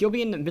different. Like, you'll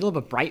be in the middle of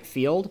a bright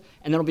field,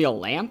 and there'll be a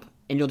lamp,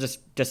 and you'll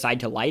just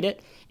decide to light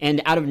it,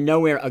 and out of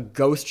nowhere, a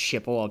ghost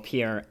ship will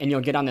appear, and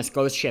you'll get on this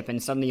ghost ship,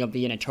 and suddenly you'll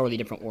be in a totally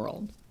different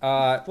world.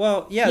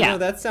 No,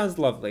 that sounds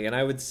lovely, and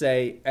I would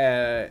say,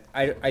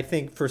 I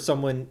think for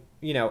someone,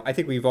 I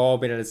think we've all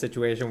been in a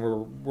situation where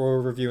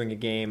we're reviewing a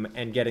game,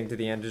 and getting to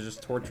the end is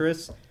just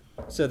torturous.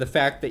 So the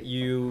fact that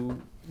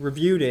you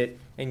reviewed it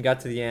and got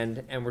to the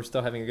end and we're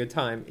still having a good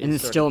time, and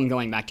still am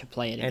going back to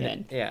play it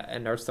again.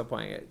 And are still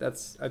playing it.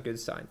 That's a good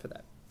sign for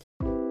that.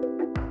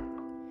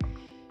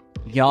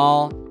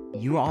 Y'all,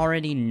 you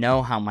already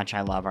know how much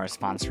I love our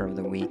sponsor of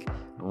the week,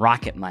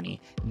 Rocket Money.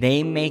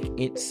 They make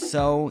it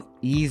so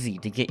easy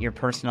to get your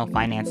personal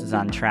finances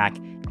on track,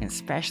 and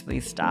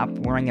especially stop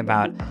worrying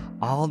about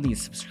all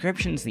these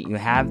subscriptions that you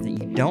have that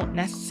you don't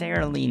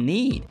necessarily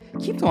need.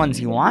 Keep the ones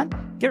you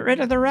want, get rid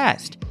of the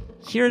rest.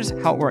 Here's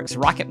how it works.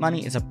 Rocket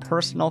Money is a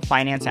personal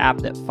finance app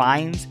that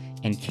finds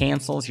and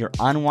cancels your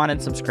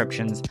unwanted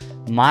subscriptions,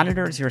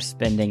 monitors your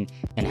spending,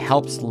 and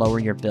helps lower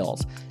your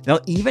bills.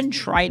 They'll even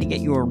try to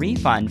get you a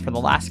refund for the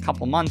last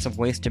couple months of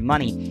wasted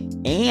money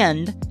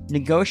and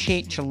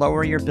negotiate to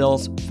lower your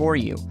bills for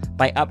you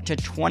by up to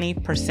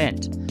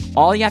 20%.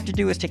 All you have to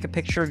do is take a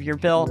picture of your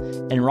bill,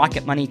 and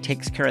Rocket Money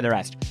takes care of the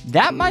rest.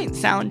 That might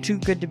sound too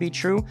good to be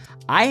true.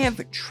 I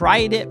have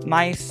tried it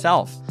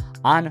myself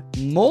on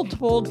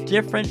multiple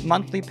different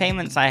monthly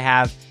payments I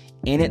have,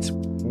 and it's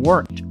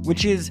worked,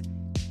 which is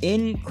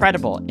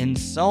incredible and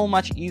so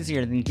much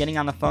easier than getting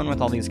on the phone with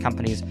all these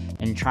companies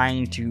and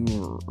trying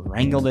to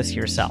wrangle this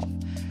yourself.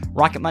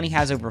 Rocket Money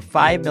has over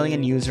 5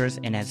 million users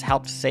and has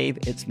helped save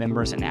its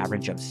members an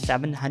average of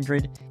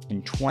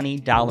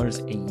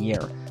 $720 a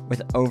year,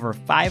 with over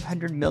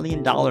 $500 million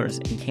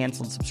in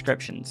canceled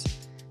subscriptions.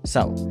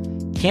 So,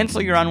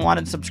 cancel your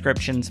unwanted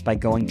subscriptions by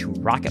going to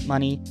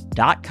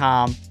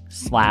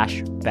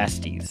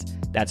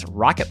rocketmoney.com/besties. That's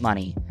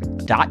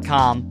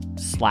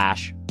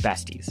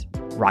rocketmoney.com/besties.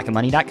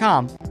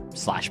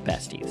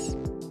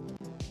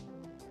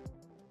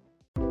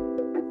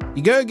 rocketmoney.com/besties.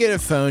 You go get a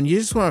phone. You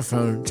just want a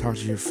phone to talk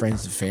to your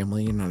friends and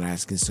family. You're not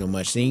asking so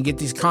much. Then you get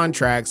these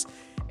contracts,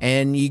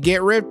 and you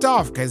get ripped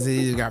off because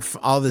they got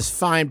all this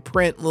fine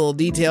print, little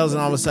details,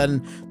 and all of a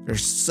sudden they're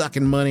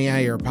sucking money out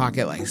of your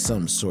pocket like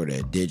some sort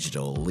of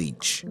digital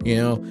leech.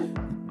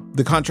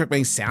 The contract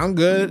may sound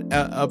good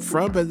up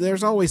front, but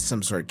there's always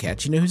some sort of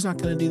catch. You know who's not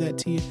going to do that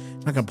to you?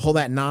 Not going to pull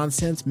that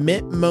nonsense?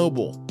 Mint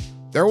Mobile.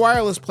 Their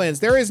wireless plans,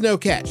 there is no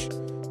catch.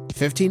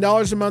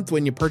 $15 a month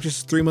when you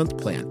purchase a 3-month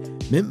plan.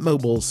 Mint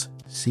Mobile's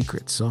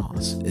secret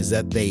sauce is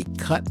that they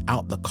cut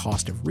out the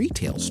cost of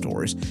retail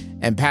stores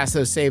and pass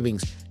those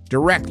savings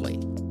directly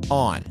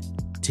on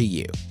to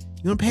you.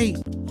 You want to pay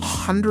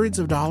hundreds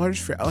of dollars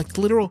for, like,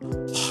 literal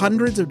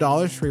hundreds of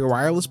dollars for your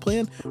wireless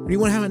plan? Or do you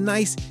want to have a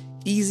nice,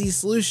 easy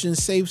solution,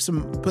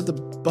 put the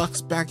bucks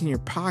back in your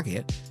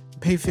pocket,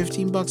 pay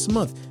 $15 a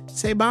month?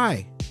 Say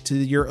bye to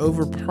your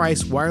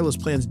overpriced wireless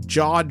plan's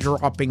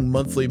jaw-dropping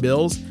monthly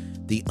bills,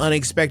 the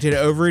unexpected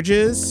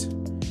overages.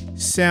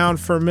 Sound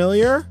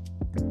familiar?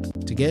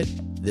 To get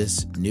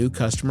this new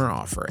customer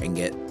offer and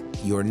get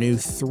your new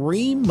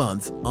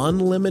 3-month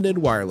unlimited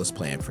wireless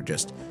plan for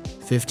just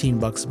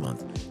 $15 a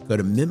month, go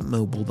to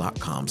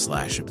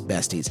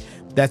mintmobile.com/besties.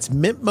 That's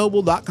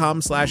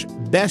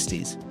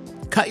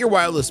mintmobile.com/besties. Cut your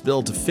wireless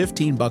bill to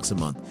 $15 a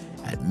month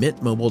at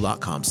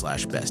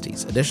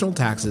mintmobile.com/besties. Additional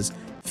taxes,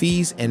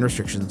 fees, and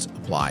restrictions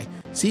apply.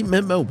 See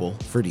Mint Mobile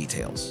for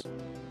details.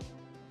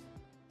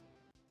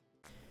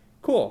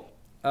 Cool.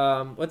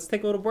 Let's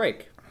take a little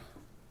break.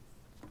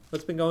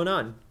 What's been going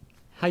on?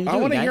 How you doing, I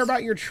want to guys? hear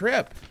about your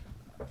trip.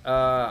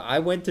 I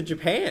went to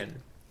Japan.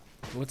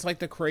 What's like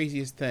the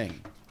craziest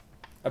thing?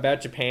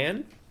 About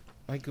Japan?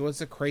 Like, what's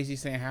the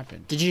craziest thing that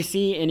happened? Did you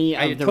see any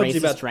I of the told you racist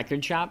about-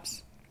 record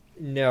shops?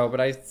 No, but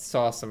I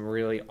saw some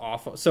really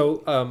awful.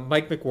 So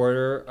Mike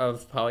McWhorter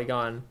of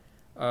Polygon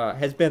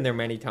has been there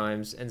many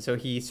times, and so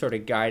he sort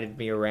of guided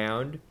me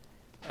around.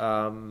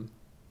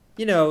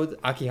 You know,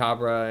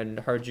 Akihabara and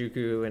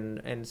Harajuku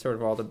and sort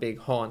of all the big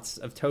haunts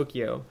of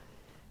Tokyo.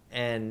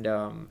 And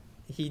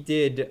he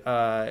did,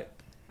 I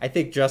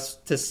think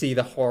just to see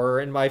the horror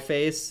in my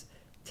face,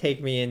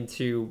 take me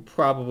into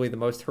probably the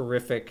most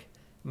horrific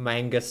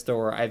manga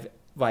store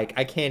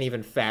I can't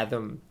even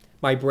fathom.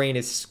 My brain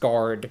is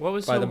scarred. What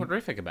was by so the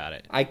horrific about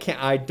it? I don't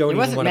It even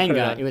wasn't want to put it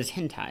manga. on. It was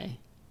hentai.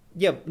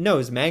 Yeah, no, it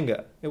was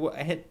manga. I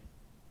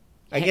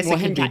guess Well,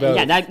 it could be hentai. both.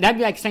 Yeah, that'd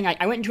be like saying like,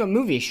 I went into a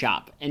movie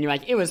shop and you're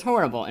like, it was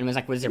horrible, and it was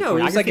like, was there No,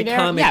 it was pornography like a there?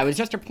 comic- Yeah, it was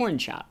just a porn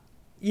shop.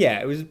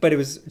 Yeah, it was, but it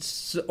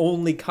was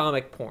only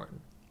comic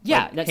porn.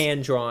 Yeah, Like, that's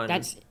hand drawn.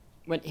 That's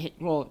what.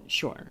 Well,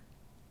 sure.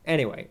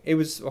 Anyway, it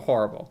was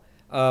horrible.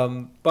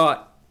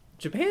 But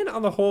Japan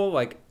on the whole,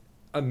 like,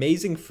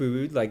 amazing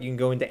food. Like, you can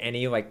go into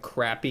any like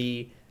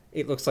crappy,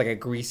 it looks like a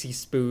greasy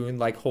spoon,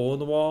 like hole in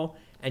the wall,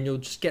 and you'll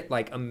just get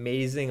like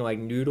amazing like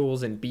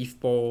noodles and beef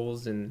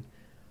bowls and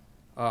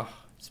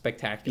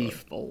spectacular.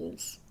 Beef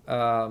bowls.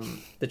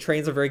 The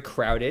trains are very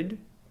crowded.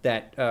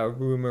 That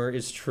rumor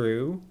is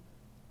true.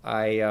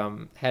 I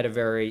had a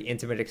very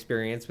intimate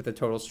experience with a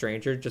total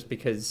stranger just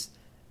because,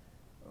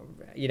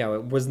 you know,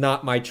 it was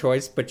not my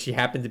choice, but she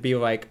happened to be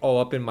like all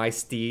up in my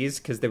steez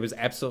because there was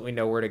absolutely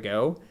nowhere to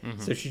go.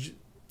 So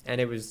and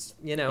it was,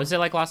 you know. Was it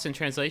like Lost in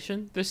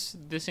Translation, this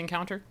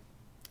encounter?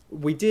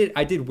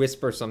 I did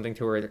whisper something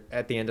to her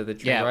at the end of the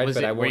train ride,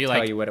 but I won't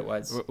tell you what it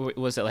was.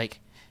 Was it like,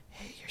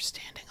 hey, you're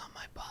standing on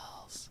my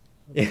balls?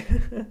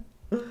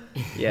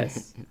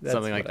 Yes. That's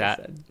Something like what I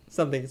that. said.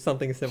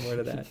 Something similar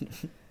to that.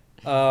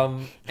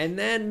 And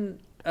then,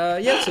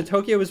 so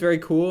Tokyo was very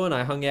cool, and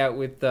I hung out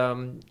with,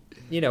 you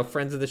know,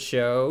 friends of the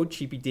show,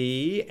 Cheapy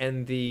D,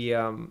 and the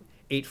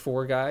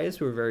 8-4 guys,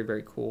 who were very,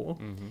 very cool.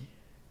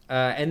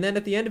 And then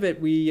at the end of it,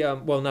 we,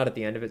 well, not at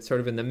the end of it, sort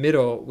of in the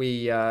middle,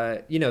 we,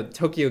 you know,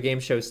 Tokyo Game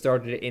Show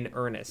started in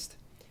earnest.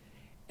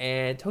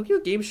 And Tokyo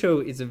Game Show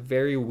is a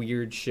very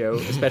weird show,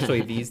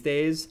 especially these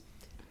days,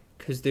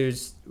 because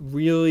there's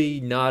really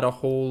not a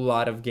whole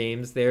lot of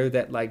games there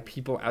that, like,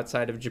 people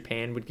outside of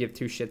Japan would give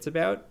two shits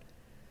about.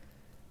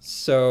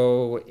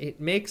 So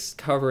it makes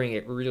covering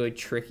it really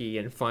tricky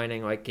and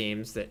finding, like,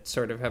 games that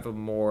sort of have a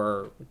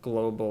more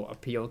global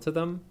appeal to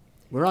them.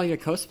 Where are all your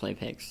cosplay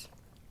pics?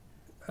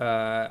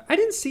 I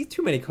didn't see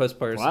too many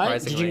cosplayers, What?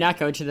 surprisingly. Did you not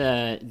go to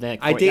the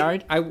I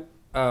courtyard? did.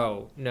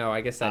 Oh, no, I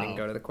guess I didn't Oh.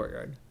 go to the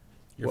courtyard.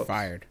 You're Whoops.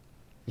 fired.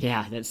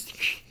 Yeah, that's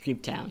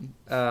Creep Town.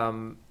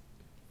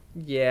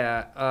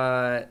 Yeah,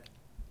 I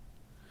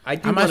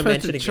do How am I want to supposed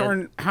mention to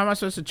again. how am I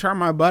supposed to charm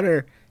my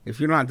butter if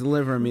you're not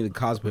delivering me the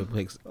cosplay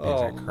pics?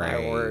 Oh, my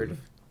word.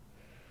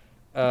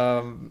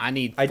 I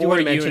need I do 4 want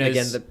to mention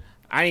units. again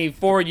I need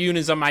 4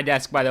 units on my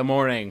desk by the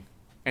morning,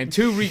 and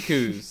 2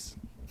 Rikus.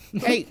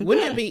 Hey,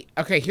 wouldn't it be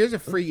okay? Here's a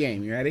free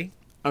game. You ready?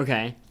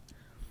 Okay.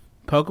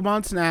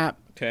 Pokemon Snap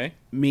Okay.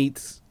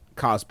 meets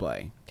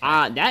cosplay.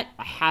 That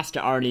has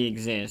to already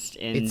exist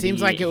in It seems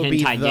the like it would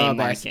be hentai the game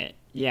best. market.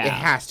 Yeah. It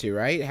has to,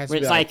 right? It has Where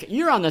to be it's like,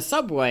 you're on the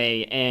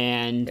subway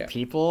and Yeah.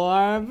 people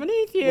are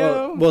beneath you.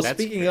 Well, That's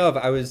speaking of,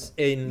 I was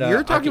in.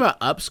 you're talking about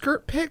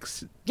upskirt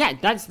pics. yeah,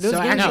 that's those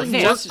So games actually,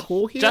 exist. what's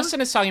cool here? Justin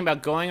is talking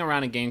about going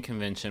around a game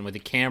convention with a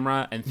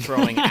camera and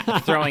throwing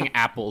throwing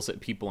apples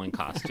at people in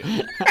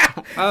costume.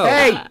 Oh,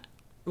 Hey,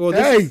 well,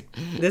 hey!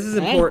 this is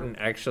important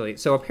actually.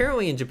 So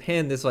apparently in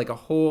Japan, there's like a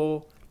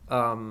whole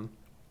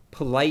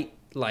polite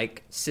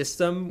like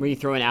system. Where you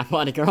throw an apple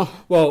at a girl.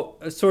 Well,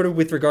 sort of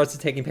with regards to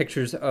taking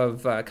pictures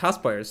of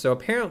cosplayers. So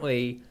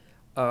apparently,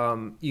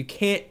 you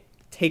can't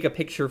take a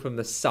picture from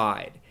the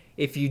side.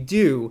 If you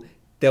do,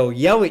 they'll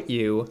yell at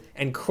you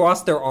and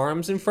cross their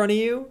arms in front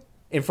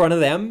of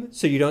them,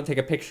 so you don't take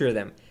a picture of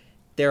them.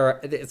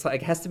 It's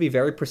like it has to be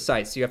very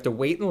precise. So you have to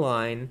wait in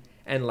line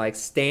and like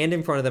stand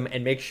in front of them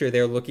and make sure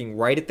they're looking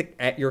right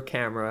at your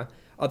camera.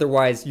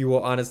 Otherwise,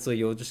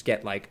 you'll just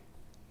get like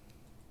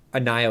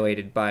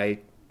annihilated by,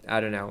 I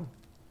don't know,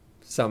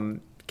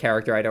 some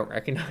character I don't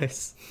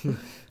recognize.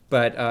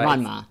 But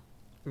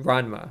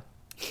Ranma,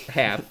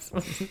 half.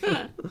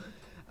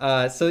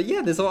 So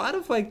yeah, there's a lot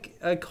of like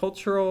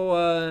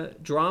cultural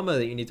drama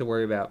that you need to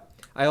worry about.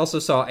 I also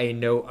saw a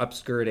no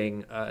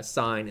upskirting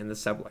sign in the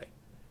subway.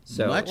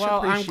 So Much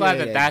Well, I'm glad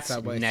that appreciated, that's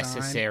Subway sign.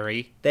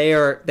 necessary. they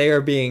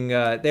are being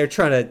they're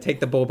trying to take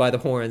the bull by the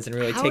horns and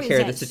really How take is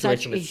care of that the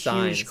situation such with a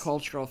signs. huge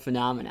cultural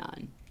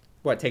phenomenon?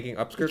 What, taking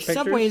upskirt pictures?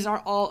 Subways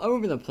are all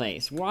over the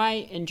place. Why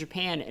in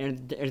Japan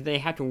do they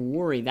have to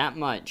worry that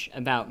much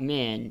about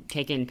men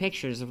taking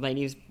pictures of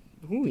ladies'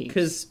 hooey?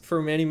 Because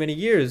for many, many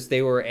years,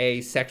 they were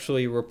a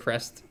sexually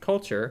repressed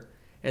culture.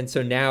 And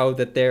so now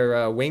that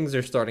their wings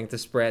are starting to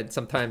spread,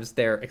 sometimes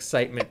their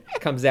excitement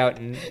comes out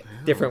in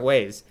different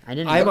ways. I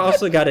didn't I've know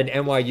also got an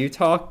NYU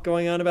talk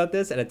going on about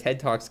this and a TED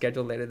talk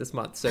scheduled later this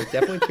month. So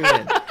definitely tune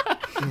in.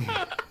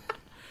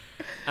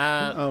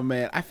 Oh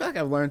man, I feel like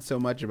I've learned so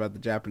much about the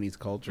Japanese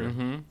culture.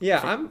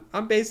 Yeah,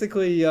 I'm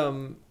basically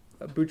Boutros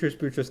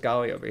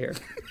Boutros-Ghali over here.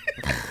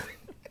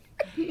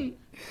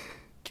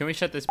 Can we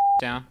shut this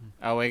down?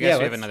 Oh, I guess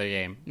we have another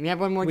game. We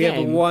have one more We game.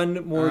 have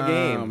one more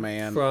game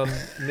man. from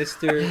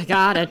Mr.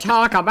 Gotta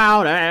talk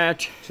about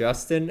it.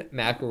 Justin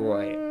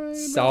McElroy,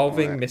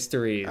 Solving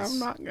Mysteries. I'm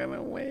not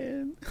gonna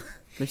win.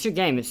 What's your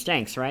game? It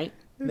stinks, right?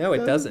 No, it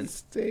doesn't.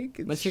 Stink.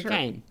 It's What's your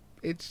game?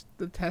 It's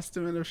the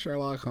Testament of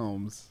Sherlock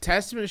Holmes.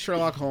 Testament of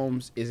Sherlock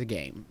Holmes is a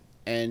game,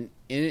 and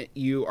in it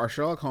you are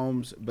Sherlock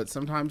Holmes, but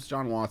sometimes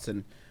John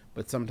Watson,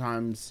 but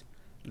sometimes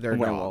they're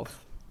dog.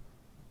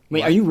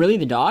 Wait, What? are you really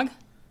the dog?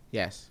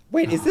 Yes.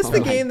 Wait, is this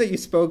the game that you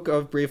spoke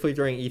of briefly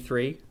during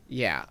E3?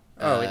 Yeah.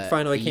 Oh, it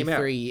finally came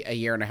out. E3 a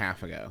year and a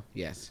half ago.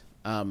 Yes.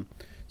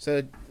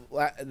 So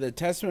the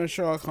Testament of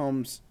Sherlock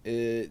Holmes.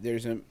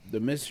 There's the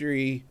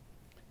mystery.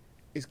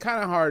 It's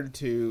kind of hard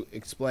to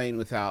explain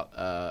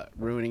without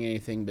ruining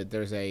anything, but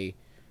there's a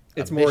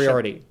It's bishop-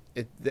 Moriarty.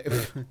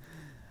 I'm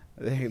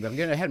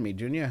getting ahead of me,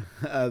 Junior.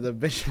 The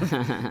bishop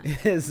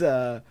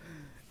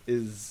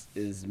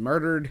is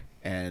murdered,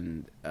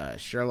 and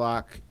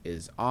Sherlock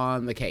is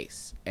on the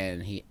case,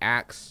 and he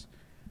acts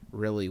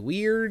really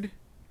weird,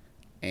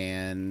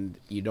 and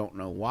you don't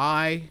know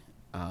why.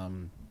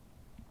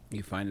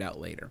 You find out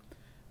later,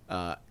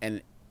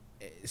 and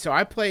so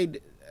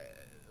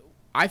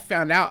I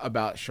found out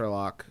about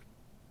Sherlock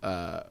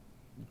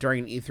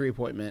during an E3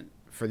 appointment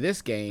for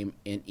this game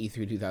in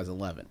E3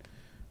 2011.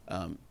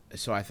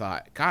 So I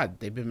thought, God,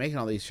 they've been making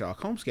all these Sherlock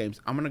Holmes games.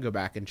 I'm going to go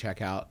back and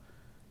check out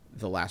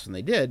the last one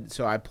they did.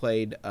 So I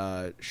played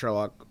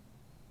Sherlock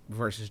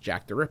versus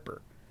Jack the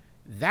Ripper.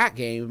 That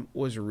game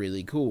was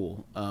really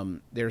cool.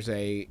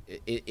 It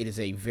is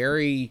a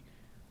very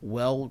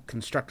well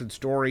constructed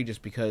story,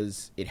 just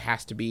because it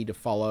has to be to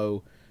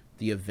follow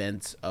the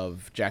events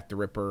of Jack the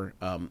Ripper.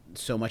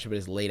 So much of it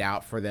is laid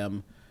out for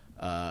them,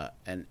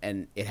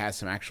 and it has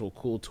some actual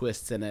cool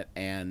twists in it,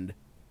 and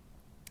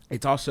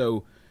it's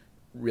also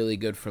really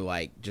good for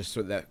like just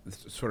that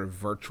sort of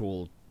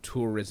virtual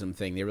tourism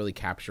thing. They really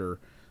capture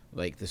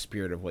like the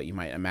spirit of what you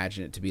might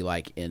imagine it to be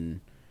like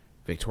in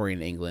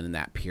Victorian England in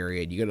that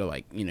period. You go to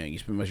like, you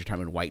spend most of your time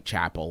in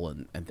Whitechapel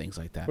and things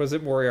like that. Was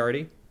it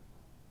Moriarty?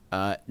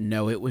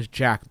 No, it was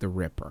Jack the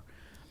Ripper.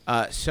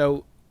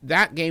 So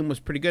that game was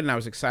pretty good, and I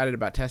was excited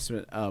about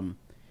Testament.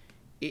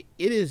 It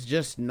is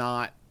just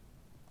not.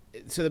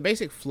 So the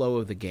basic flow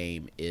of the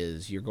game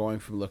is you're going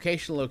from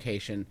location to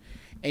location,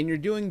 and you're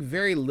doing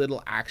very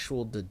little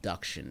actual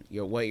deduction.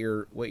 What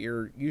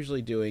you're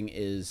usually doing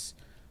is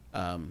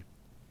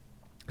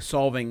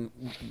solving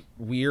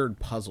weird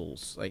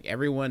puzzles. Like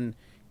everyone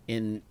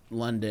in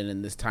London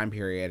in this time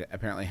period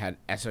apparently had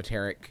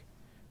esoteric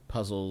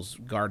puzzles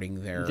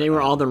guarding their. They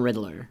were all the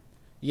Riddler.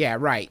 Yeah,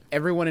 right.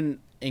 Everyone in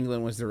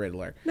England was the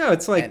Riddler. No,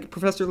 it's like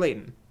Professor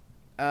Layton.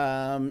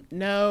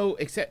 No,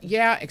 except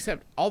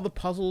all the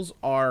puzzles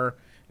are.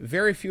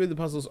 Very few of the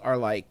puzzles are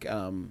like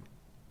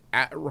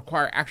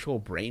require actual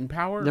brain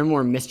power. They're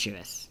more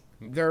mischievous.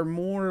 They're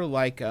more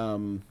like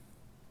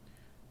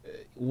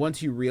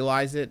once you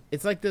realize it,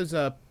 it's like those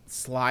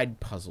slide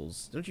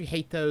puzzles. Don't you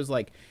hate those?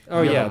 Like,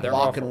 Oh, you yeah, have a they're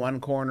block awful. in one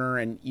corner,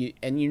 and you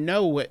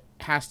know what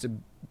has to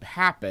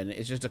happen.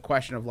 It's just a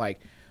question of like,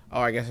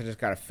 oh, I guess I just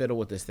got to fiddle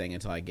with this thing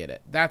until I get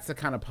it. That's the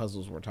kind of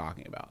puzzles we're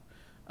talking about.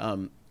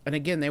 And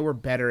again, they were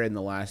better in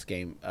the last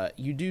game.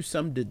 You do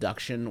some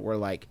deduction where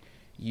like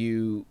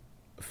you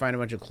find a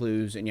bunch of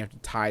clues and you have to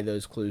tie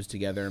those clues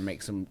together and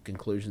make some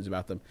conclusions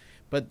about them.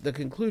 But the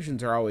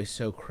conclusions are always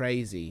so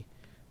crazy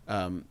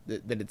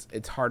that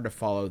it's hard to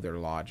follow their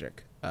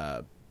logic.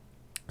 So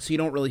you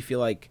don't really feel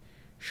like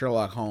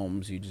Sherlock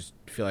Holmes. You just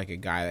feel like a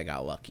guy that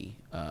got lucky.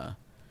 Some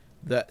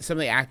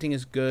of the acting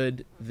is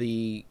good.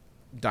 The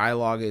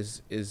dialogue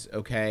is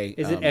okay.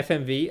 Is it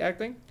FMV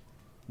acting?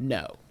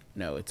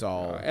 No, it's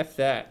all. Oh, F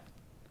that.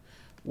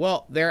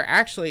 Well,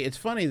 it's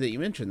funny that you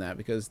mentioned that,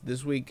 because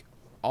this week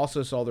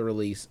also saw the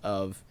release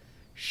of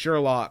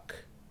Sherlock,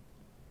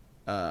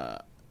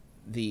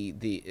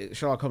 the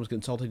Sherlock Holmes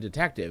Consulting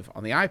Detective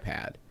on the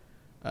iPad,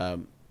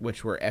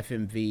 which were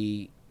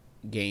FMV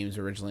games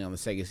originally on the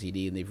Sega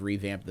CD, and they've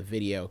revamped the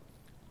video.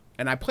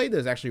 And I played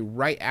those actually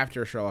right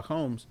after Sherlock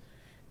Holmes,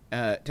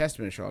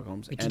 Testament of Sherlock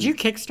Holmes. Did you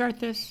kickstart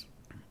this?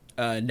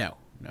 No,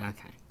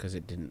 Okay. because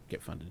it didn't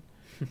get funded.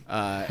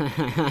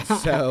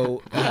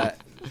 So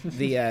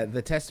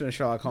the Testament of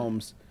Sherlock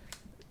Holmes.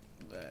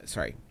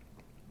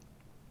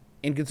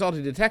 In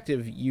Consulting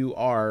Detective, you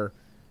are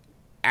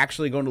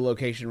actually going to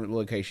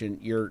location.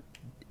 You're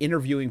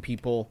interviewing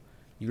people.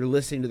 You're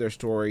listening to their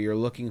story. You're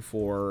looking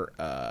for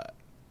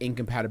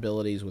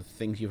incompatibilities with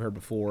things you've heard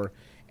before,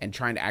 and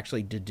trying to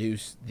actually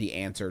deduce the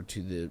answer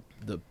to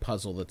the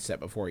puzzle that's set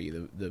before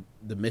you,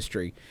 the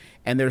mystery.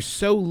 And there's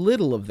so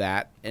little of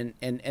that, and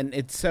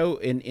it's so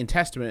in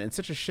Testament. It's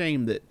such a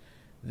shame that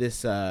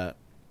this 15,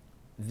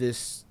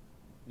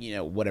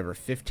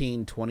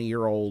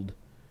 20-year-old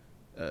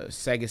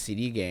Sega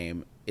CD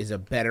game is a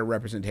better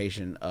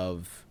representation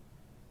of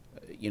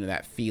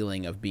that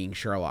feeling of being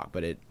Sherlock,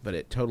 but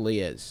it totally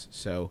is.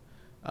 So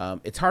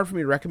it's hard for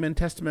me to recommend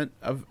Testament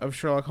of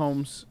Sherlock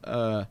Holmes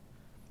to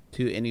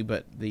any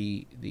but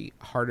the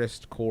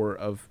hardest core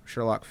of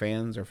Sherlock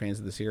fans or fans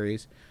of the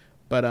series.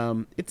 But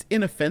it's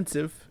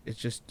inoffensive. It's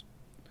just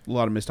a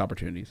lot of missed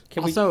opportunities.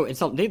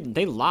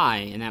 They lie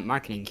in that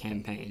marketing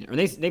campaign, or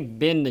they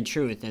bend the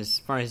truth as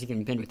far as you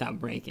can bend without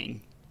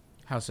breaking.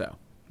 How so?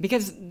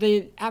 Because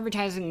the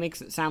advertising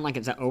makes it sound like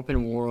it's an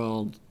open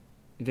world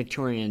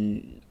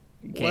Victorian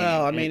game.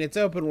 Well, I mean, it's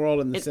open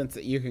world in the sense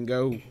that you can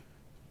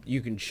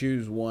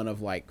choose one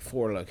of like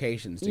 4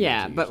 locations.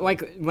 Yeah, but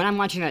like when I'm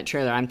watching that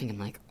trailer, I'm thinking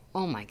like,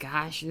 oh my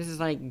gosh, this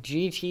is like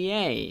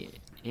GTA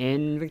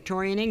in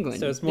Victorian England.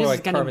 So it's more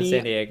like Carmen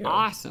Sandiego.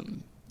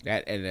 Awesome.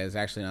 That it is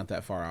actually not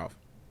that far off.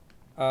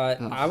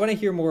 I want to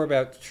hear more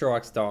about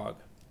Sherlock's dog.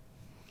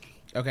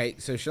 Okay,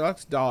 so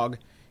Sherlock's dog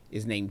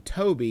is named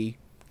Toby,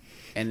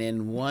 and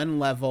in one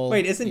level...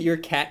 Wait, isn't your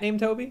cat named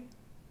Toby?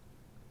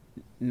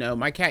 No,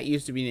 my cat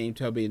used to be named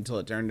Toby until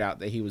it turned out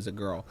that he was a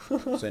girl.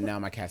 So now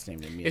my cat's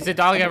named Amelia. Is the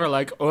dog ever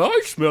like, oh,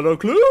 I smell a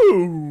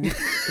clue?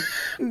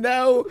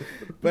 No,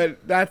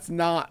 but that's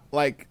not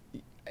like...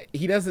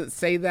 He doesn't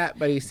say that,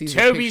 but he sees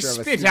Toby, a picture of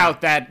a spit snake.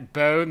 out that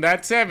bone.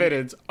 That's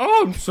evidence.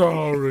 I'm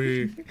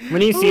sorry.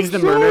 When he sees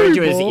the sorry, murderer,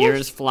 do his boss.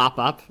 ears flop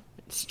up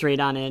straight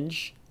on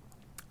edge?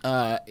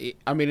 I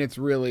mean, it's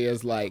really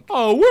is like...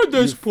 Oh, where'd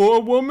this poor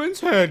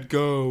woman's head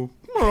go?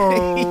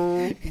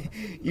 Oh.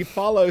 You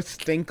follow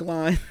stink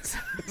lines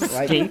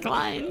like, Stink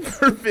lines?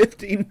 for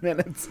 15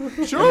 minutes.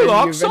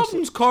 Sherlock,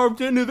 something's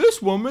carved into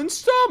this woman's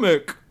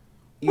stomach.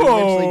 You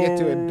eventually get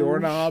to a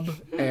doorknob,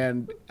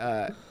 and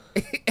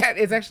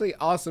it's actually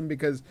awesome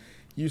because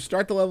you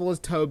start the level as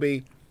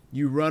Toby,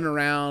 you run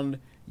around,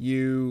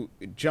 you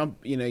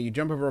jump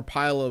over a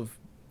pile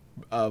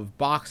of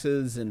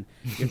boxes, and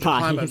you have to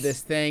climb up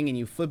this thing, and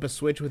you flip a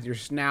switch with your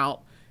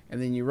snout,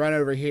 and then you run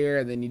over here,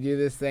 and then you do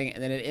this thing,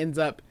 and then it ends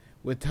up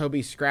with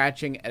Toby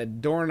scratching at a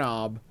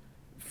doorknob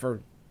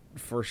for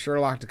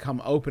Sherlock to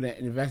come open it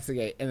and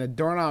investigate. And the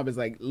doorknob is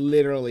like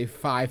literally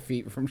 5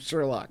 feet from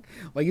Sherlock.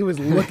 Like he was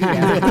looking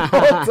at it the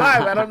whole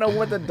time. I don't know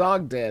what the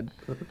dog did.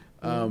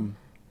 But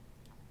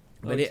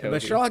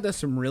Sherlock does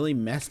some really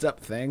messed up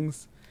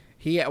things.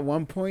 He at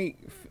one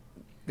point,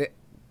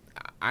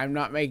 I'm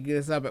not making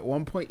this up, at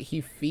one point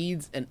he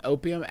feeds an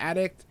opium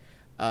addict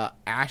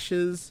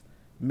ashes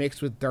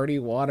mixed with dirty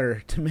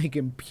water to make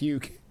him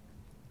puke.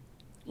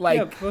 Like,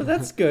 yeah, well,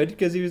 that's good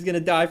because he was going to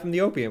die from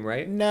the opium,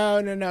 right?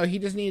 No. He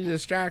just needed a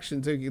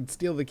distraction so he could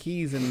steal the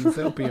keys in his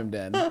opium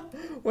den.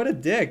 What a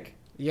dick.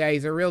 Yeah,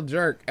 he's a real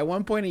jerk. At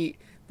one point,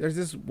 there's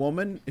this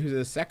woman who's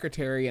a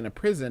secretary in a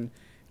prison,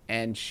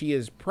 and she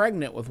is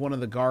pregnant with one of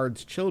the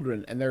guards'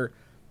 children, and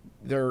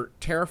they're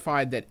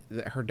terrified that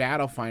her dad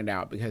will find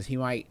out because he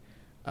might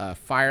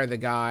fire the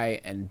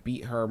guy and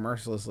beat her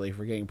mercilessly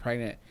for getting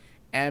pregnant.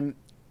 And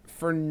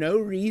for no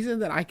reason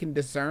that I can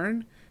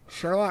discern,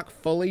 Sherlock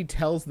fully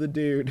tells the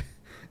dude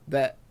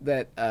that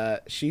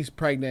she's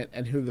pregnant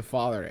and who the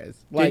father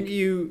is. Like,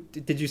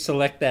 did you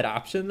select that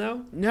option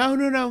though?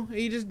 No.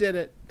 He just did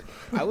it.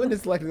 I wouldn't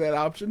have selected that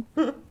option.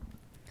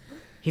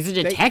 He's a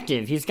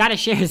detective. He's got to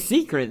share his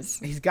secrets.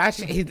 He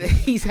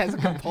has a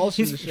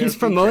compulsion to share. He's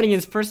promoting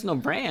his personal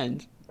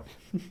brand.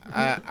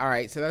 All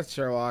right, so that's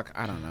Sherlock.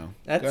 I don't know.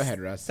 Go ahead,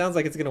 Russ. Sounds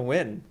like it's gonna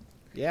win.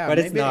 Yeah, but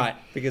maybe. It's not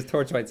because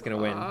Torchlight's gonna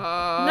win. No,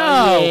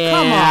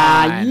 come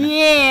on.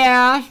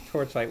 Yeah.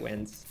 Torchlight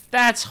wins.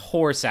 That's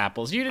horse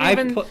apples. You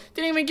didn't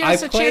even give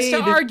us a chance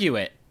to argue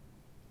it.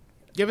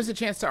 Give us a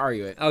chance to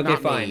argue it. Okay,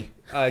 fine.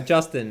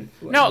 Justin.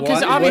 No,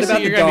 because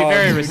obviously you're going to be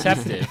very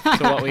receptive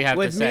to what we have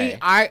to say. With me,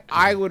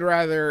 I would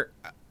rather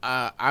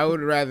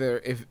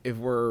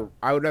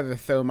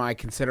throw my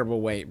considerable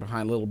weight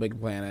behind Little Big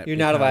Planet. You're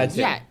not allowed to.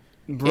 Yeah.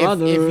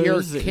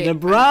 Brothers, the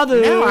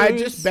brothers. No, I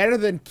just better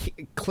than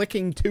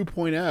clicking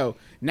 2.0.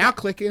 Now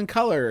click in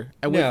color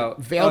with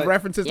veiled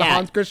references to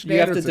Hans Christian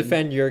Andersen. You have to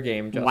defend your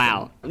game, Justin.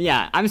 Wow.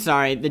 Yeah, I'm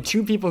sorry. The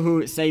two people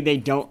who say they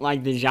don't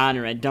like the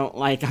genre don't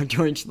like our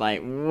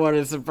Torchlight. What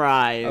a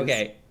surprise.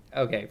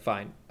 Okay,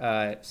 fine.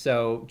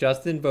 So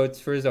Justin votes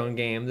for his own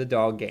game, the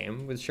dog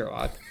game with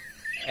Sherlock,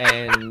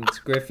 and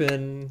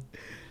Griffin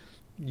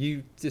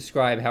you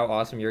describe how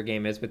awesome your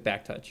game is with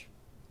backtouch.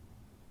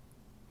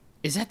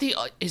 Is that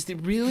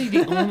really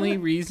the only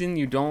reason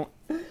you don't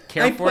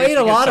care I for it? played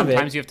a lot of it.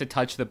 Sometimes you have to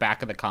touch the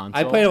back of the console.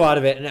 I played a lot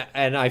of it,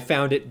 and I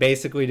found it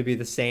basically to be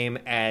the same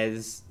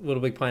as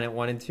Little Big Planet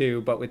 1 and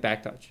 2, but with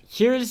backtouch.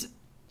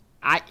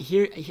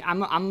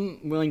 I'm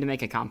willing to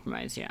make a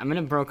compromise here. I'm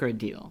gonna broker a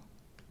deal.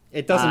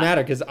 It doesn't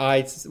matter because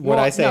I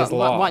say is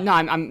law.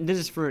 This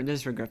is for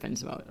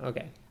Griffin's vote.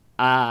 Okay.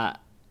 I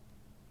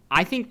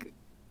think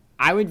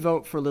I would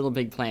vote for Little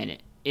Big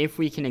Planet if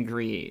we can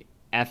agree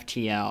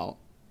FTL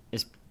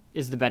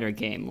is the better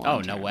game. Oh,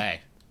 no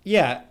way.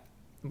 Yeah.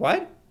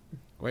 What?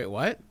 Wait,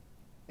 what?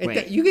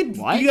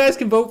 You guys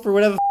can vote for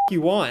whatever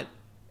you want.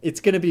 It's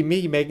gonna be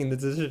me making the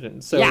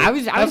decision. So yeah, I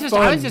was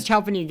just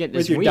helping you get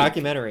this with your week.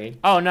 documentary.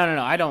 Oh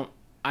no, I don't.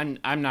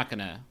 I'm not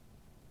gonna.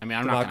 I mean,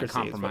 I'm not gonna Democracy is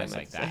what I compromise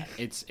meant like to that.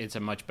 It's a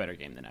much better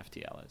game than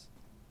FTL is.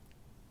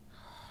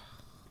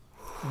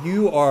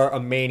 You are a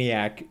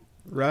maniac.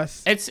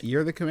 Russ,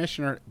 you're the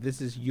commissioner.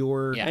 This is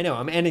your... Yeah. I know.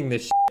 I'm ending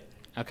this shit.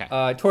 Okay.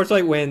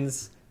 Torchlight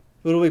wins.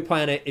 Little Big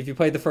Planet, if you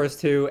played the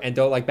first two and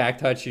don't like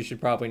backtouch, you should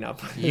probably not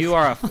play this. You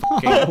are a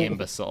fucking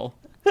imbecile.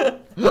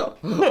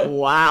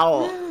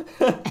 Wow.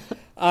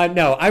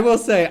 No, I will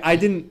say I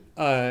didn't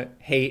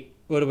hate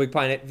Little Big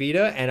Planet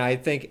Vita, and I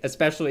think,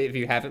 especially if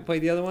you haven't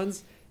played the other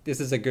ones,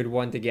 this is a good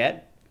one to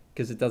get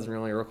because it doesn't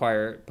really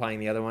require playing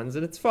the other ones,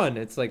 and it's fun.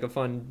 It's like a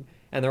fun...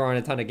 And there aren't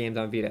a ton of games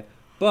on Vita.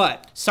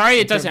 But sorry,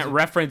 it doesn't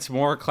reference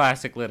more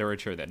classic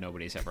literature that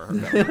nobody's ever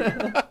heard of.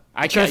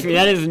 Trust me,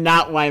 that is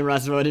not why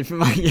Russ voted for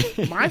my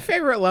game. My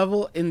favorite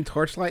level in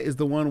Torchlight is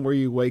the one where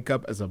you wake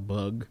up as a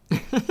bug.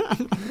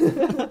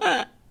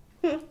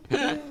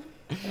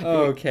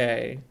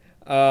 Okay.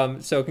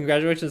 So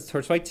congratulations to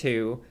Torchlight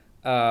 2.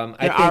 There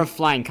are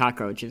flying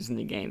cockroaches in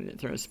the game that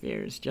throw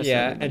spears. Just so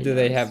and do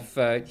they knows.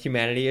 have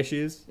humanity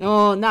issues?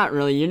 Oh, not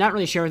really. You're not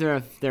really sure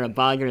if they're a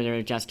bug or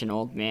they're just an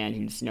old man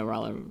who's no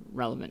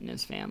relevant in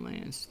his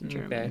family. It's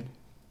German.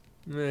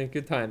 Okay.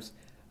 Good times.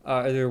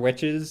 Are there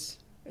witches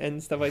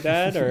and stuff like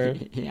that? Or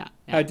yeah.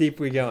 How deep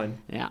we going?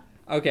 Yeah.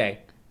 Okay.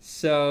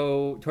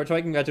 So,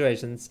 Torchlight,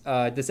 congratulations.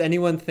 Does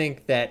anyone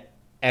think that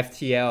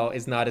FTL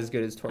is not as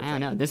good as Torchlight? I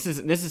don't know. This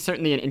is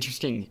certainly an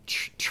interesting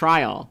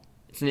trial.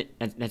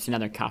 That's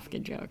another Kafka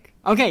joke.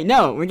 Okay,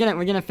 no, we're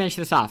gonna finish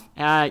this off.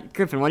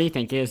 Griffin, what do you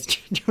think? Is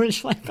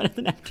Torchlight better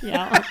than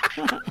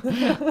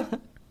FTL?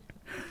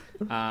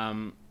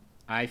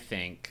 I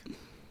think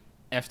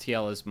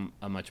FTL is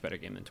a much better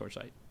game than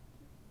Torchlight.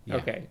 Yeah,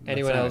 okay.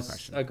 Anyone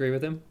else agree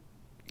with him?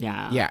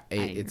 Yeah. Yeah,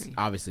 it's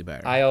obviously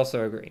better. I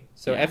also agree.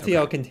 So Yeah,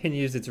 FTL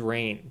continues its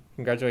reign.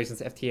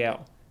 Congratulations,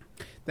 FTL.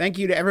 Thank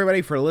you to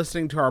everybody for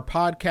listening to our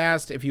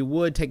podcast. If you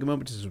would, take a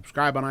moment to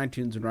subscribe on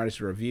iTunes and write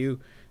us a review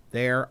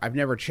there. I've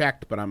never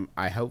checked, but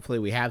I hopefully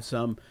we have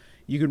some.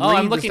 You can read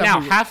I'm looking now.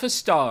 we... Half a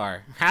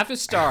star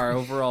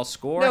overall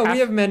score. No, we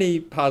have many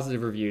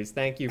positive reviews.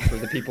 Thank you for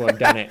the people who have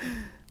done it.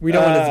 We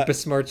don't want to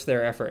besmirch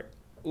their effort.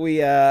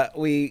 We are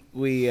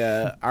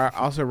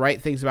also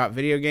write things about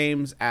video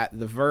games at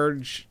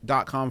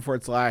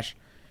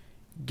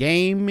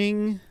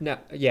theverge.com/gaming. No,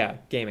 yeah,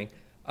 gaming.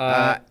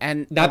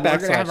 And not we're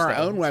gonna have backslash, our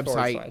though. own It's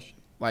website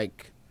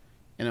like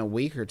in a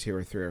week or two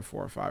or 3 or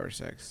 4 or 5 or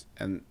 6,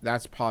 and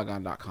that's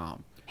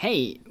polygon.com.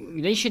 Hey,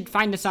 they should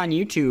find us on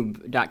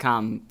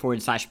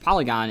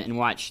youtube.com/Polygon and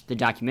watch the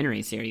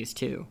documentary series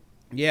too.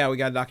 Yeah, we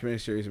got a documentary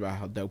series about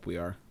how dope we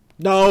are.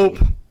 Dope.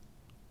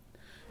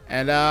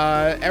 And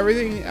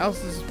everything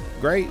else is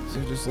great.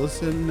 So just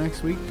listen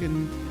next week,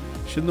 and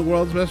shouldn't the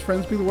world's best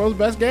friends be the world's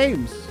best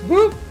games?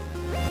 Whoop!